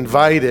was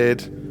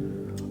invited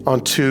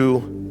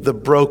onto the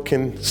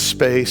broken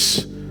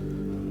space,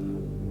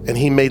 and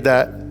he made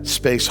that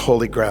space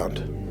holy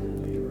ground.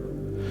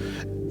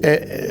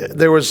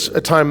 There was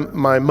a time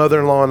my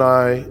mother-in-law and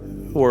I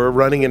were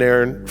running an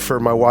errand for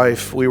my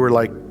wife. We were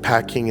like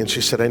packing, and she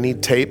said, I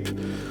need tape,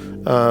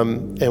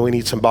 and we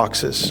need some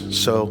boxes.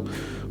 So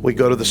we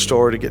go to the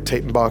store to get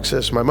tape and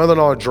boxes. My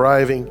mother-in-law are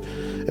driving,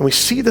 and we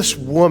see this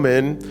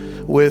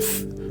woman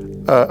with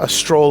a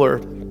stroller,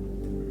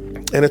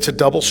 and it's a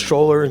double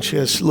stroller, and she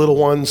has little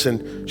ones,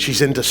 and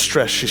she's in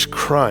distress. She's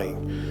crying,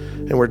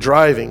 and we're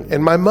driving.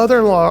 And my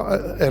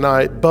mother-in-law and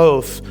I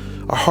both,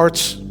 our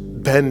hearts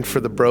bend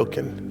for the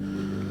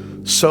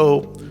broken.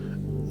 So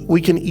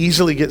we can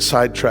easily get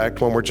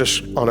sidetracked when we're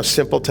just on a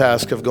simple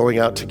task of going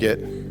out to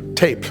get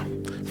tape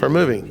for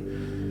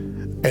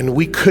moving. And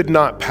we could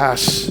not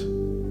pass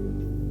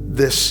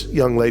this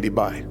young lady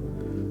by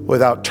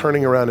without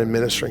turning around and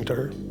ministering to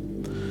her.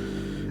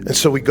 And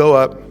so we go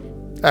up.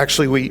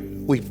 Actually, we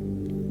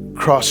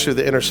cross through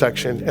the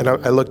intersection, and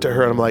I looked at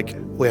her and I'm like,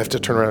 we have to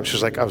turn around.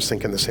 She's like, I was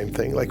thinking the same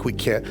thing. Like, we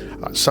can't,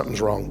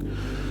 something's wrong.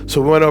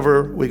 So we went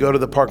over, we go to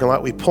the parking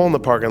lot, we pull in the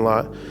parking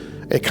lot.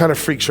 It kind of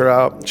freaks her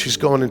out. She's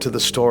going into the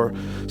store.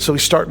 So we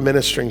start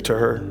ministering to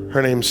her.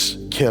 Her name's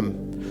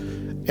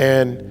Kim.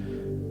 And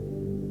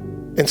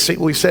see,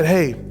 we said,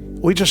 hey,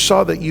 we just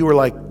saw that you were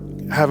like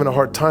having a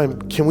hard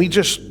time. Can we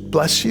just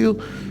bless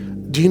you?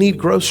 Do you need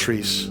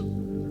groceries?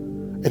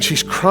 And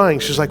she's crying.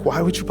 She's like,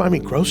 why would you buy me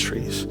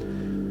groceries?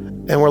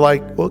 And we're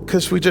like, well,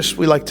 because we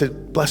like to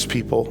bless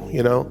people,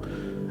 you know?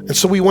 And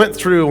so we went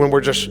through and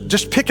we're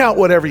just pick out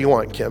whatever you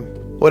want, Kim,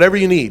 whatever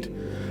you need.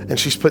 And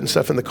she's putting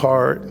stuff in the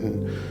cart,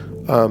 and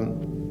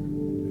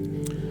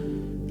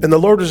the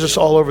Lord was just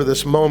all over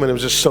this moment. It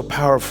was just so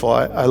powerful.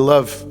 I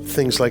love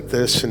things like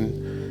this.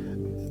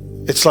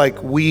 And it's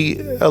like we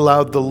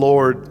allowed the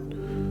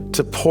Lord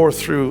to pour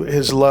through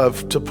his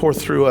love, to pour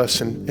through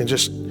us and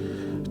just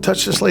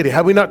touch this lady.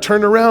 Had we not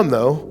turned around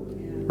though,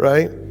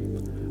 right?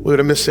 We would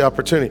have missed the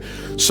opportunity.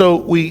 So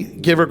we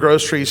give her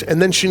groceries,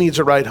 and then she needs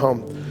a ride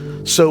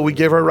home. So we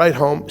give her a ride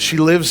home. She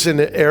lives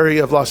in an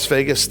area of Las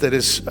Vegas that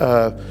is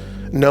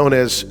known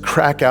as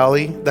Crack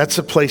Alley. That's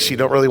a place you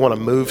don't really want to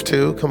move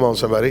to. Come on,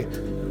 somebody.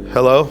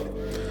 Hello?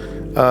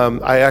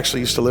 I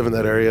actually used to live in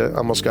that area.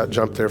 Almost got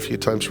jumped there a few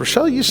times.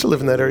 Rochelle used to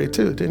live in that area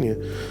too, didn't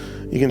you?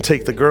 You can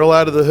take the girl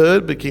out of the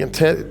hood, but you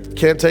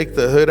can't take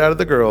the hood out of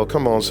the girl.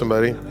 Come on,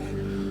 somebody.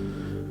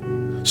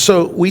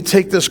 So we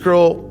take this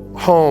girl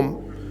home,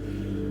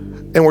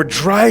 and we're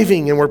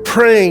driving, and we're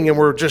praying, and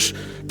we're just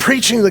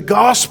preaching the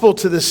gospel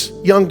to this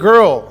young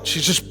girl.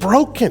 She's just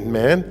broken,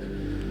 man.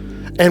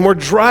 And we're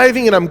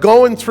driving, and I'm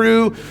going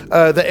through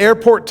the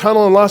airport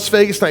tunnel in Las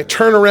Vegas, and I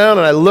turn around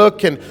and I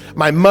look, and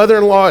my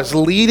mother-in-law is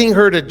leading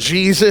her to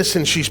Jesus,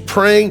 and she's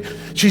praying.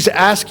 She's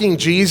asking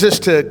Jesus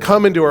to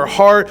come into her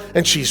heart,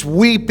 and she's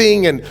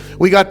weeping, and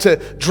we got to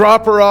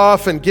drop her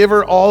off and give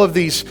her all of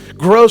these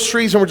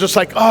groceries, and we're just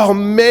like, oh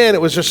man,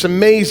 it was just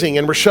amazing.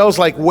 And Rochelle's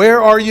like,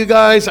 where are you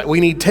guys?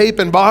 We need tape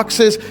and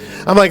boxes.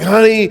 I'm like,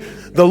 honey,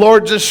 the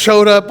Lord just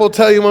showed up. We'll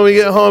tell you when we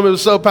get home. It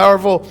was so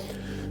powerful.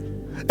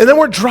 And then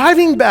we're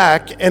driving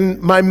back, and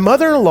my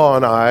mother-in-law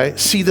and I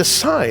see the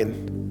sign,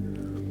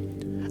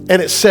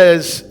 and it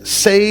says,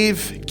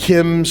 Save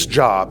Kim's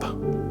Job.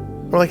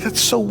 We're like, that's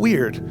so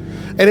weird.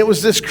 And it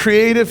was this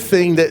creative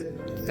thing that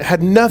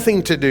had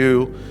nothing to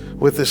do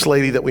with this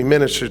lady that we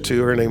ministered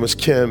to. Her name was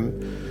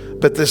Kim.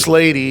 But this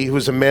lady, who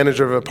was a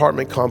manager of an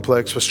apartment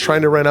complex, was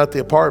trying to rent out the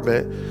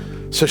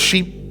apartment. So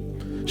she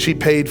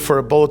paid for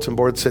a bulletin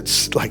board that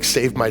said, like,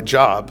 save my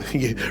job,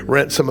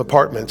 rent some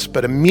apartments.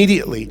 But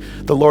immediately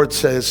the Lord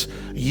says,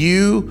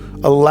 you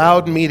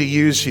allowed me to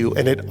use you,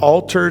 and it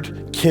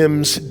altered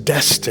Kim's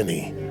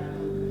destiny.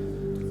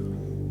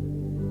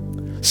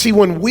 See,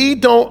 when we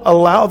don't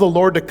allow the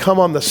Lord to come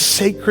on the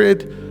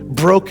sacred,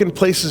 broken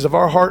places of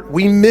our heart,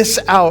 we miss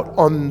out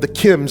on the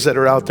Kims that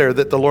are out there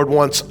that the Lord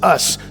wants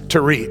us to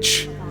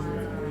reach.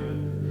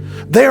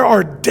 There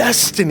are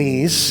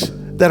destinies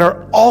that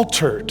are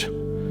altered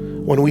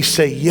when we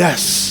say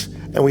yes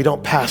and we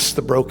don't pass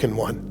the broken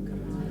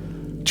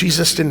one.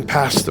 Jesus didn't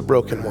pass the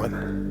broken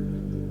one.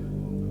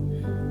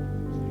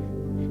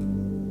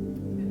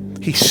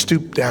 He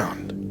stooped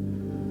down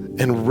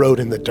and wrote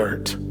in the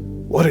dirt.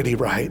 What did he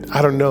write?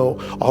 I don't know.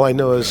 All I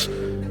know is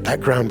that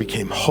ground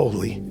became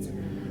holy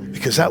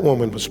because that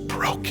woman was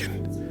broken.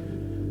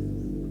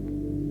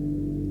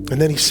 And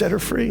then he set her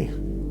free.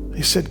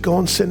 He said, go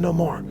and sin no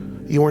more.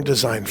 You weren't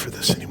designed for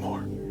this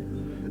anymore.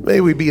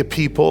 May we be a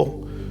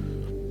people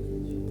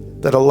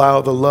that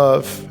allow the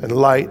love and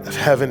light of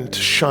heaven to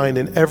shine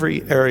in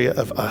every area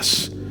of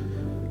us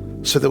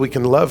so that we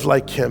can love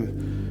like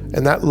him,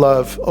 and that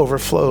love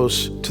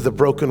overflows to the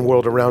broken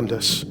world around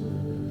us.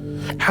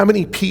 How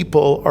many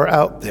people are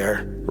out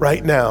there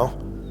right now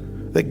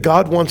that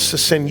God wants to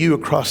send you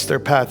across their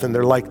path and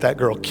they're like that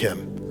girl, Kim?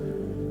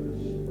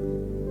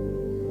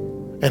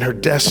 And her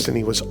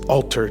destiny was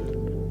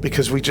altered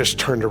because we just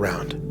turned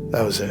around.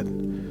 That was it.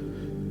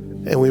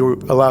 And we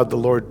allowed the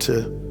Lord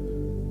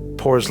to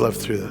pour his love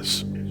through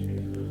this.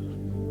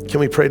 Can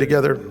we pray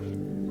together?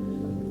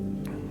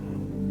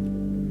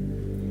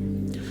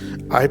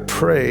 I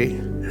pray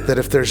that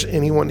if there's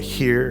anyone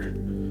here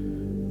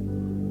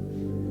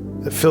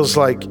that feels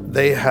like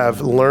they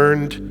have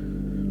learned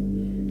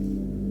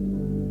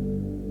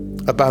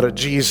about a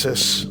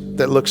Jesus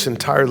that looks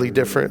entirely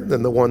different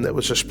than the one that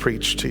was just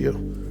preached to you,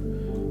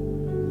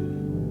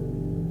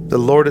 the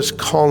Lord is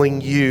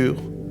calling you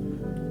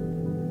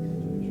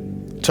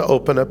to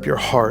open up your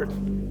heart.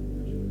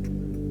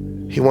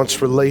 He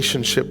wants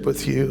relationship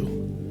with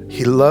you.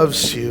 He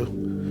loves you.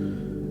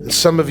 And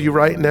some of you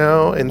right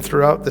now and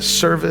throughout the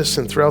service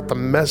and throughout the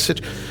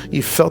message,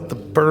 you felt the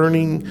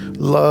burning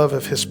love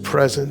of his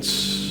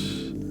presence.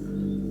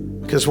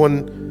 Because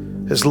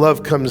when his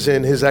love comes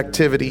in, his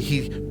activity,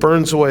 he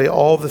burns away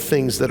all the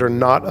things that are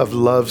not of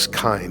love's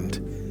kind.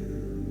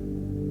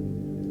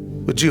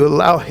 Would you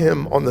allow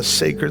him on the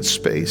sacred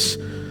space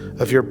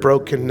of your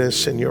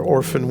brokenness and your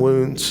orphan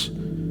wounds?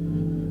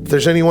 If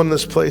there's anyone in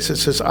this place that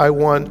says, I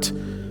want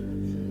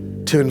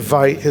to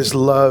invite his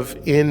love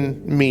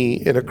in me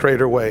in a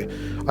greater way,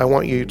 I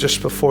want you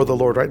just before the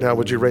Lord right now,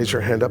 would you raise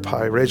your hand up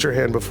high? Raise your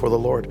hand before the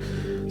Lord.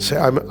 Say,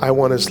 I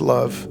want his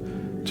love.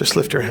 Just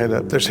lift your hand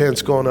up. There's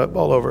hands going up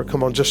all over.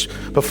 Come on, just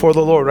before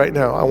the Lord right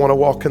now. I want to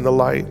walk in the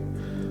light.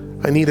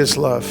 I need his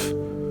love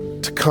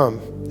to come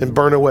and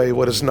burn away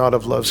what is not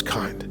of love's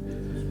kind.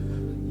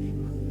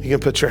 You can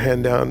put your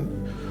hand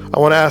down. I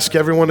want to ask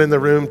everyone in the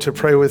room to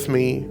pray with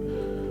me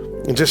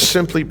and just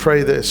simply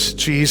pray this.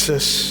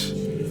 Jesus,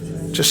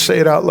 just say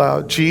it out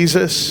loud.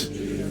 Jesus,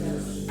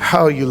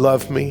 how you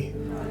love me.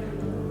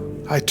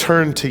 I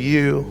turn to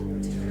you.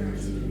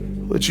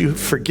 Would you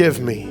forgive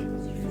me?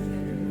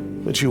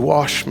 Would you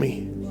wash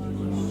me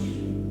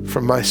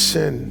from my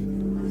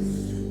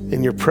sin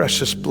in your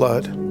precious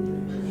blood?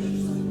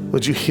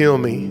 Would you heal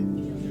me?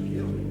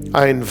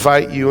 I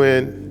invite you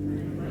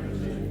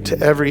in to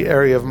every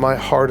area of my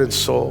heart and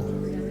soul.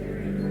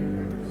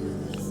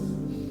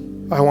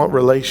 I want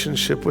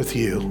relationship with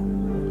you.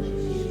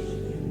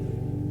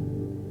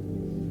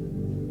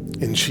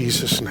 In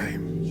Jesus'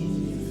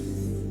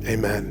 name,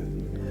 amen.